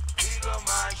 We go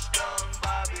march down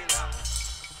Babylon.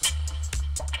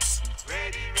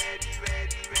 Ready, ready,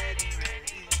 ready, ready,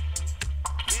 ready.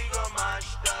 We go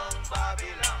march down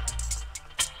Babylon.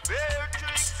 Where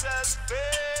tricks has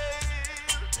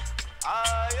failed, I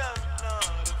am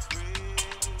not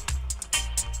afraid.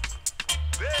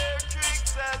 Where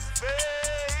tricks has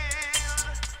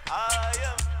failed, I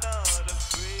am not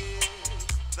afraid.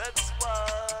 That's why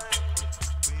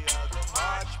we are the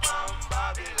march from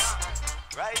Babylon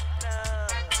right now.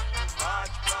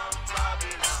 March from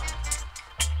Babylon.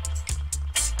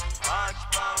 March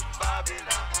from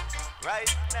Babylon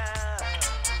right now.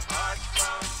 March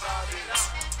from Babylon.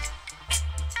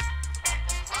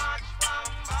 March from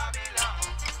Babylon.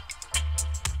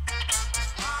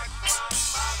 March from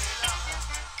Babylon.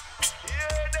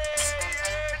 Hear they,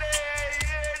 hear they,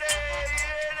 hear they,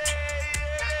 hear they,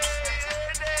 hear they,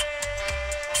 hear they.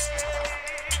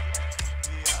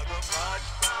 We are gonna march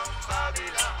from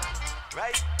Babylon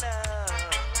right now.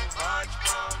 March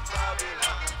from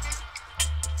Babylon.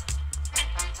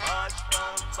 March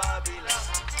from Babylon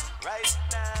right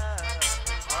now.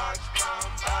 March from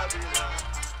Babylon.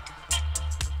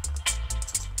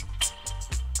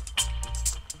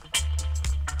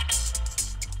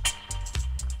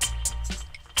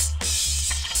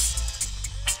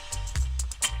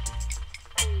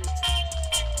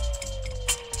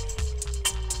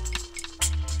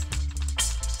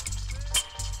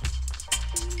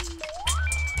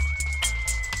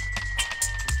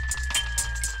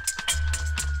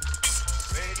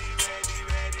 Ready, ready,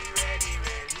 ready, ready,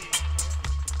 ready.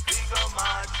 We go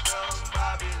march down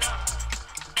Babylon.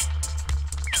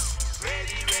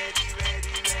 Ready, ready,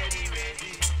 ready, ready,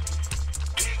 ready.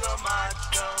 We go march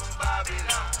down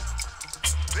Babylon.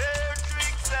 Where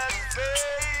tricks have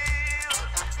failed,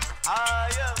 I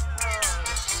am not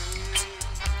afraid.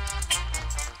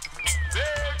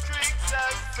 Where tricks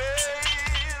have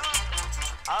failed,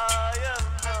 I am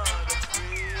not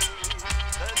afraid.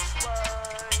 That's why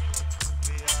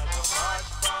we are the march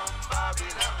from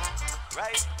Babylon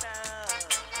right now.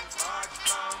 March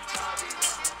from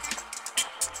Babylon.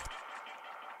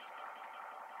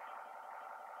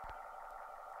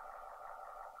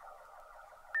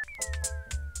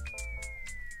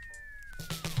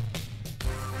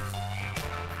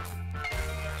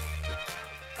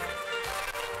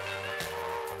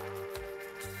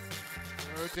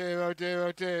 Oh dear, oh dear,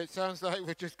 oh dear. It sounds like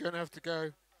we're just going to have to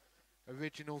go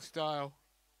original style,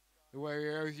 the way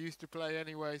we always used to play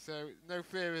anyway, so no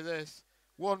fear of this.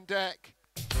 One deck.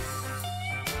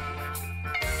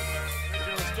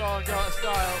 Original style, got a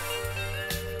style.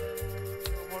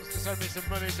 Someone wants to send me some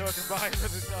money so I can buy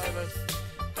another stylus.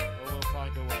 Or we'll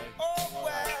find a way. Oh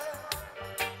well.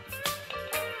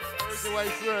 There's a way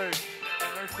through.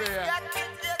 No fear. Got to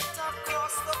get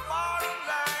across the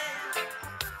borderline.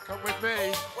 Come with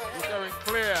me. We're going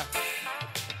clear.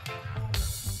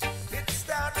 It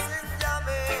starts in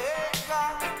Jamaica,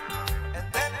 and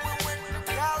then we went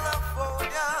to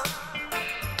California.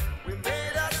 We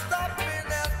made a stop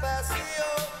in El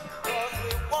Paso.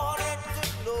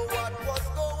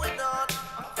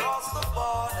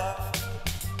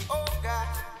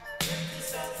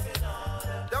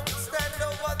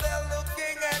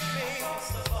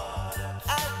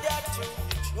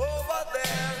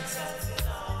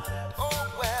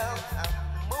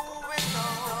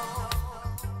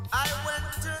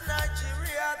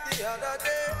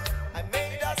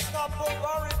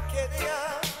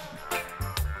 Kenya,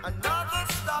 another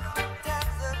stop in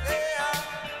Tanzania.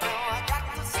 Now I got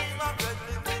to see my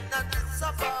brethren in Addis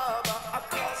Ababa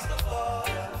across the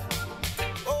border.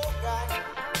 Oh God,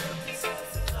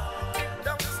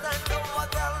 don't stand over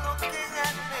there looking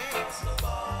at me.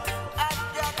 I've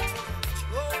got to reach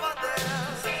over there.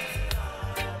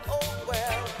 Oh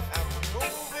well, I'm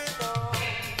moving on.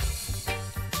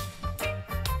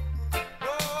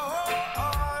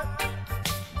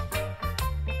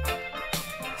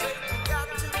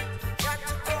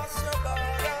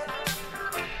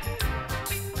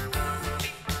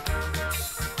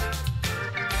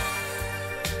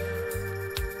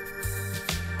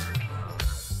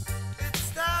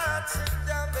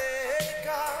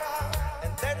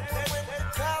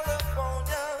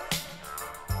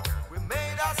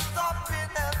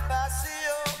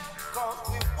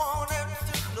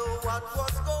 What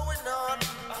was going on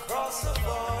across the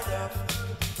border?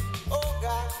 Oh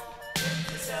God,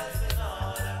 get yourself in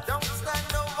order. Don't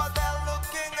stand over there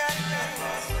looking at me.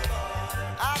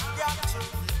 I've got to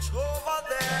reach over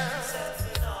there.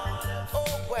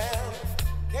 Oh well,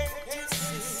 can't you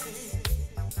see?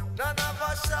 None of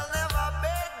us shall never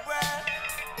beg bread.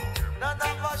 None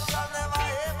of us shall never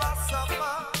ever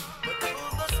suffer. But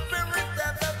through the spirit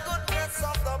and the goodness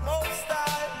of the Most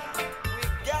High, we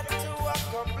get to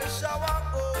accomplish our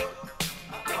goal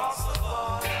across the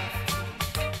border.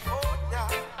 Oh, now,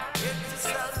 get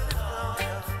yourself in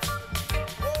order.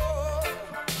 Oh,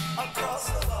 across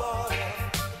the border,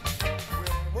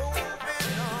 we're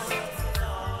moving on.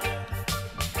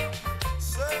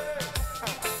 Sir,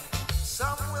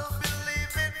 some will be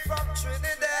leaving from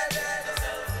Trinidad,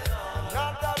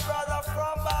 another brother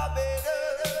from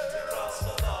Barbados,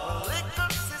 a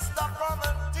little sister from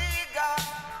Antigua,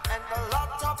 and a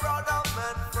lot of brother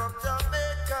men from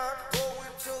Jamaica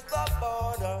going to the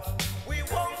border. We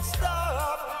won't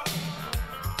stop.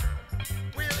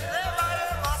 We'll never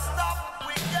ever stop.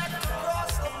 We get to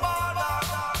cross the border.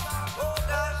 Oh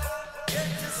God, get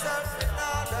yourself in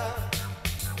order.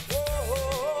 Oh,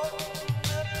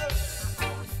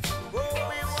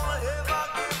 we won't ever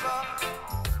give up.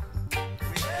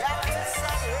 We got to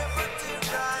set everything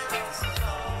right.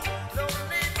 No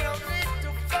need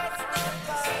to fuss, no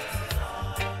fight.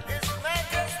 His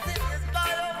Majesty is by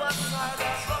our side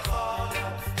of the border.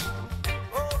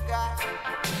 Oh God,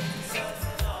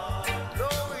 no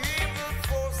evil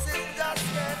forces just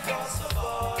can't cross the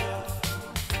border.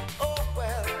 Oh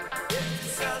well, get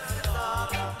yourself in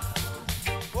order.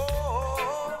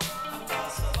 Oh,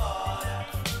 across the border.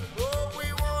 Oh, we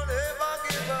won't ever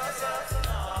give up.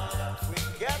 We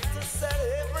got to set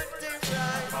everything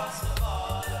right. Across the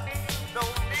border. No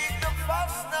need to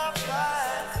fuss, no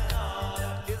fight.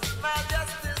 His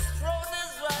Majesty's throne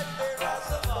is right there at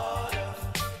the border.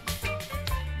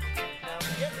 Now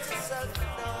get yourself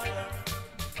in order.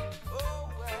 Oh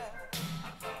well,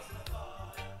 across the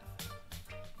border.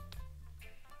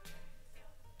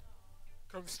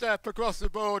 Come step across the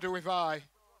border with I.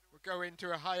 We're going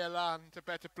to a higher land, a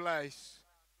better place.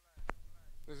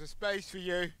 There's a space for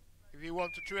you if you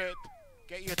want a trip.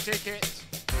 Get your ticket.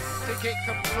 Ticket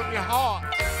comes from your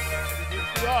heart.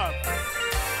 It's love.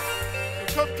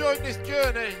 So come join this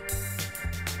journey.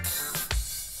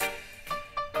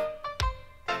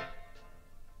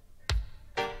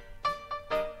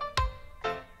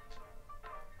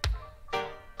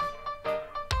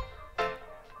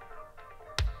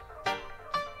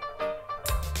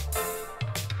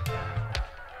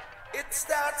 It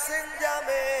starts in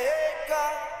Jamaica,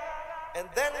 and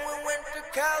then we went to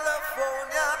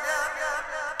California.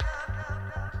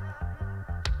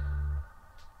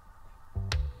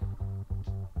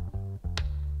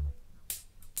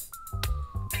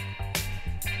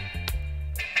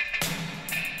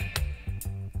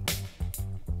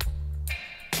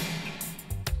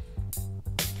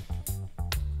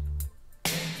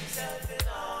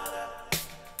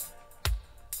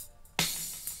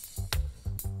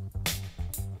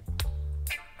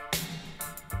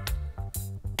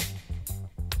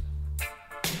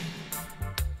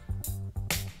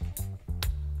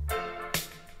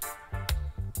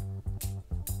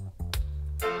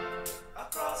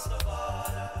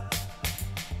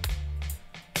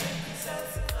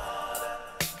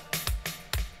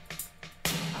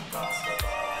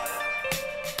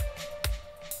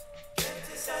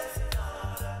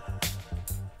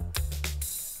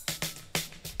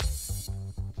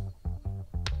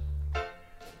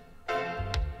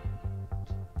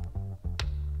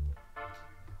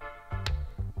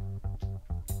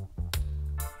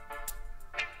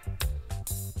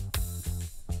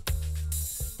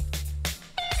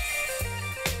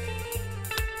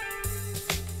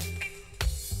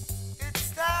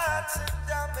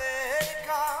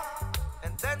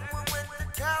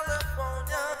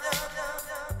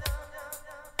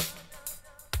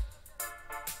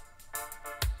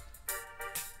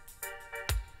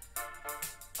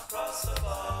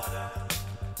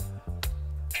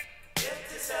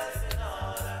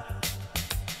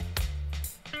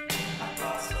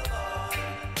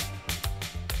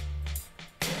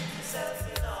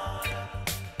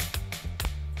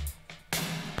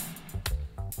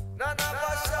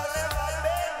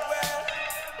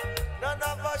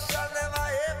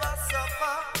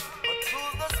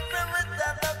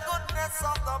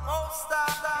 Most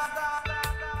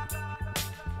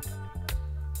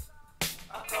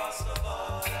across the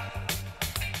border,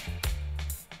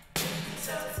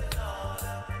 yourself in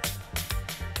order.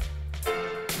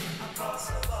 Across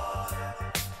the border,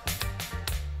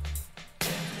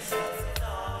 yourself in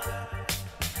order.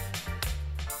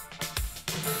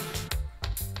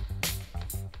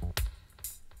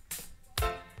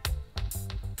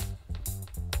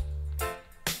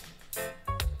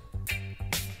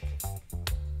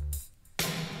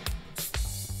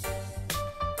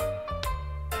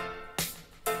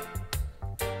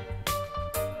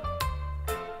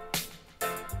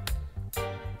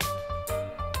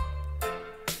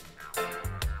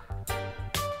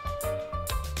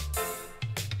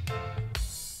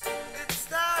 It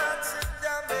starts in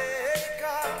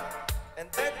Jamaica, and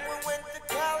then we went to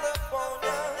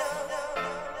California.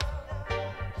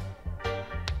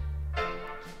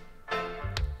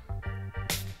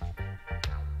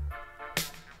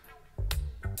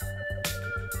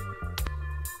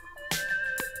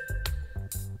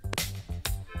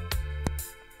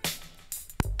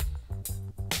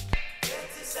 Get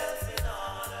yourself in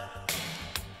order.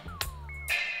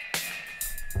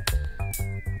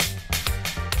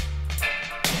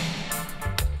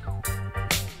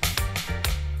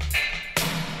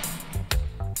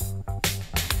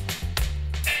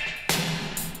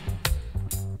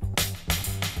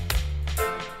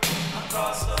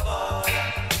 Across the border.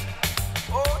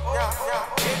 Oh, yeah.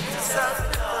 Get yourself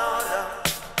in order.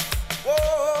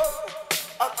 Whoa,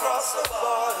 across the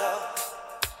border.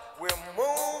 We're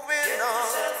moving on.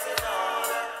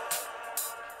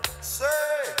 Say,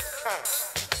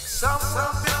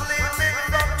 someone believing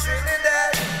from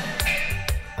Trinidad.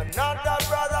 Another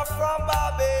brother from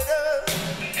Barbados.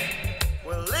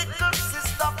 Well, little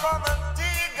sister from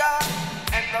Antigua.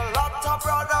 And a lot of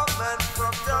brother men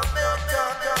from Jamaica.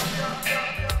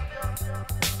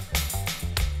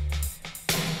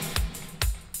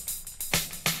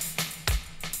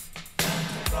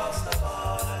 Across the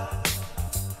border,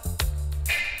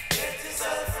 get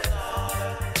yourself in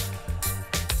order.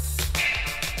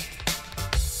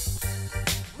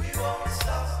 We won't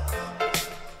stop.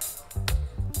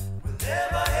 We'll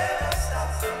never ever stop.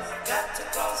 Got to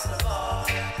cross the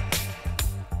border.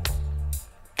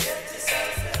 Get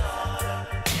yourself in order.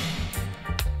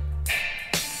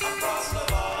 Across the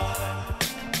border.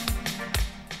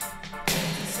 Get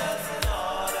yourself in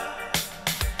order.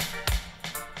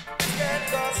 Can't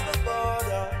cross the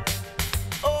border.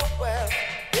 Oh well,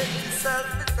 get yourself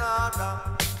in order.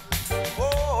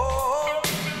 Oh,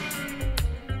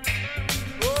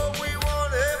 we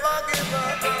won't ever give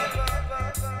up.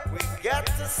 We got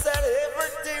to set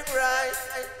everything right.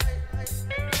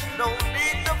 No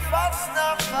need to fuss, no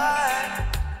fight.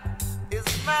 His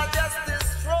Majesty's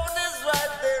throne is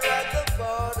right there at the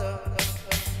border.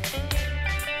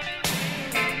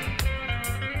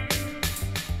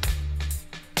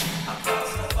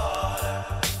 Across the border,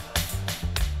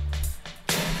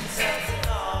 get yourself in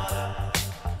order.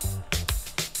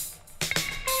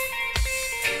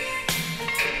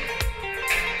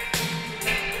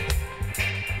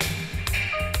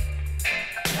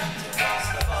 Got to cross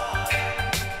the border,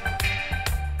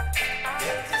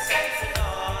 get yourself in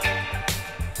order.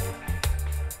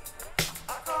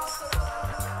 Across the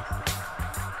border.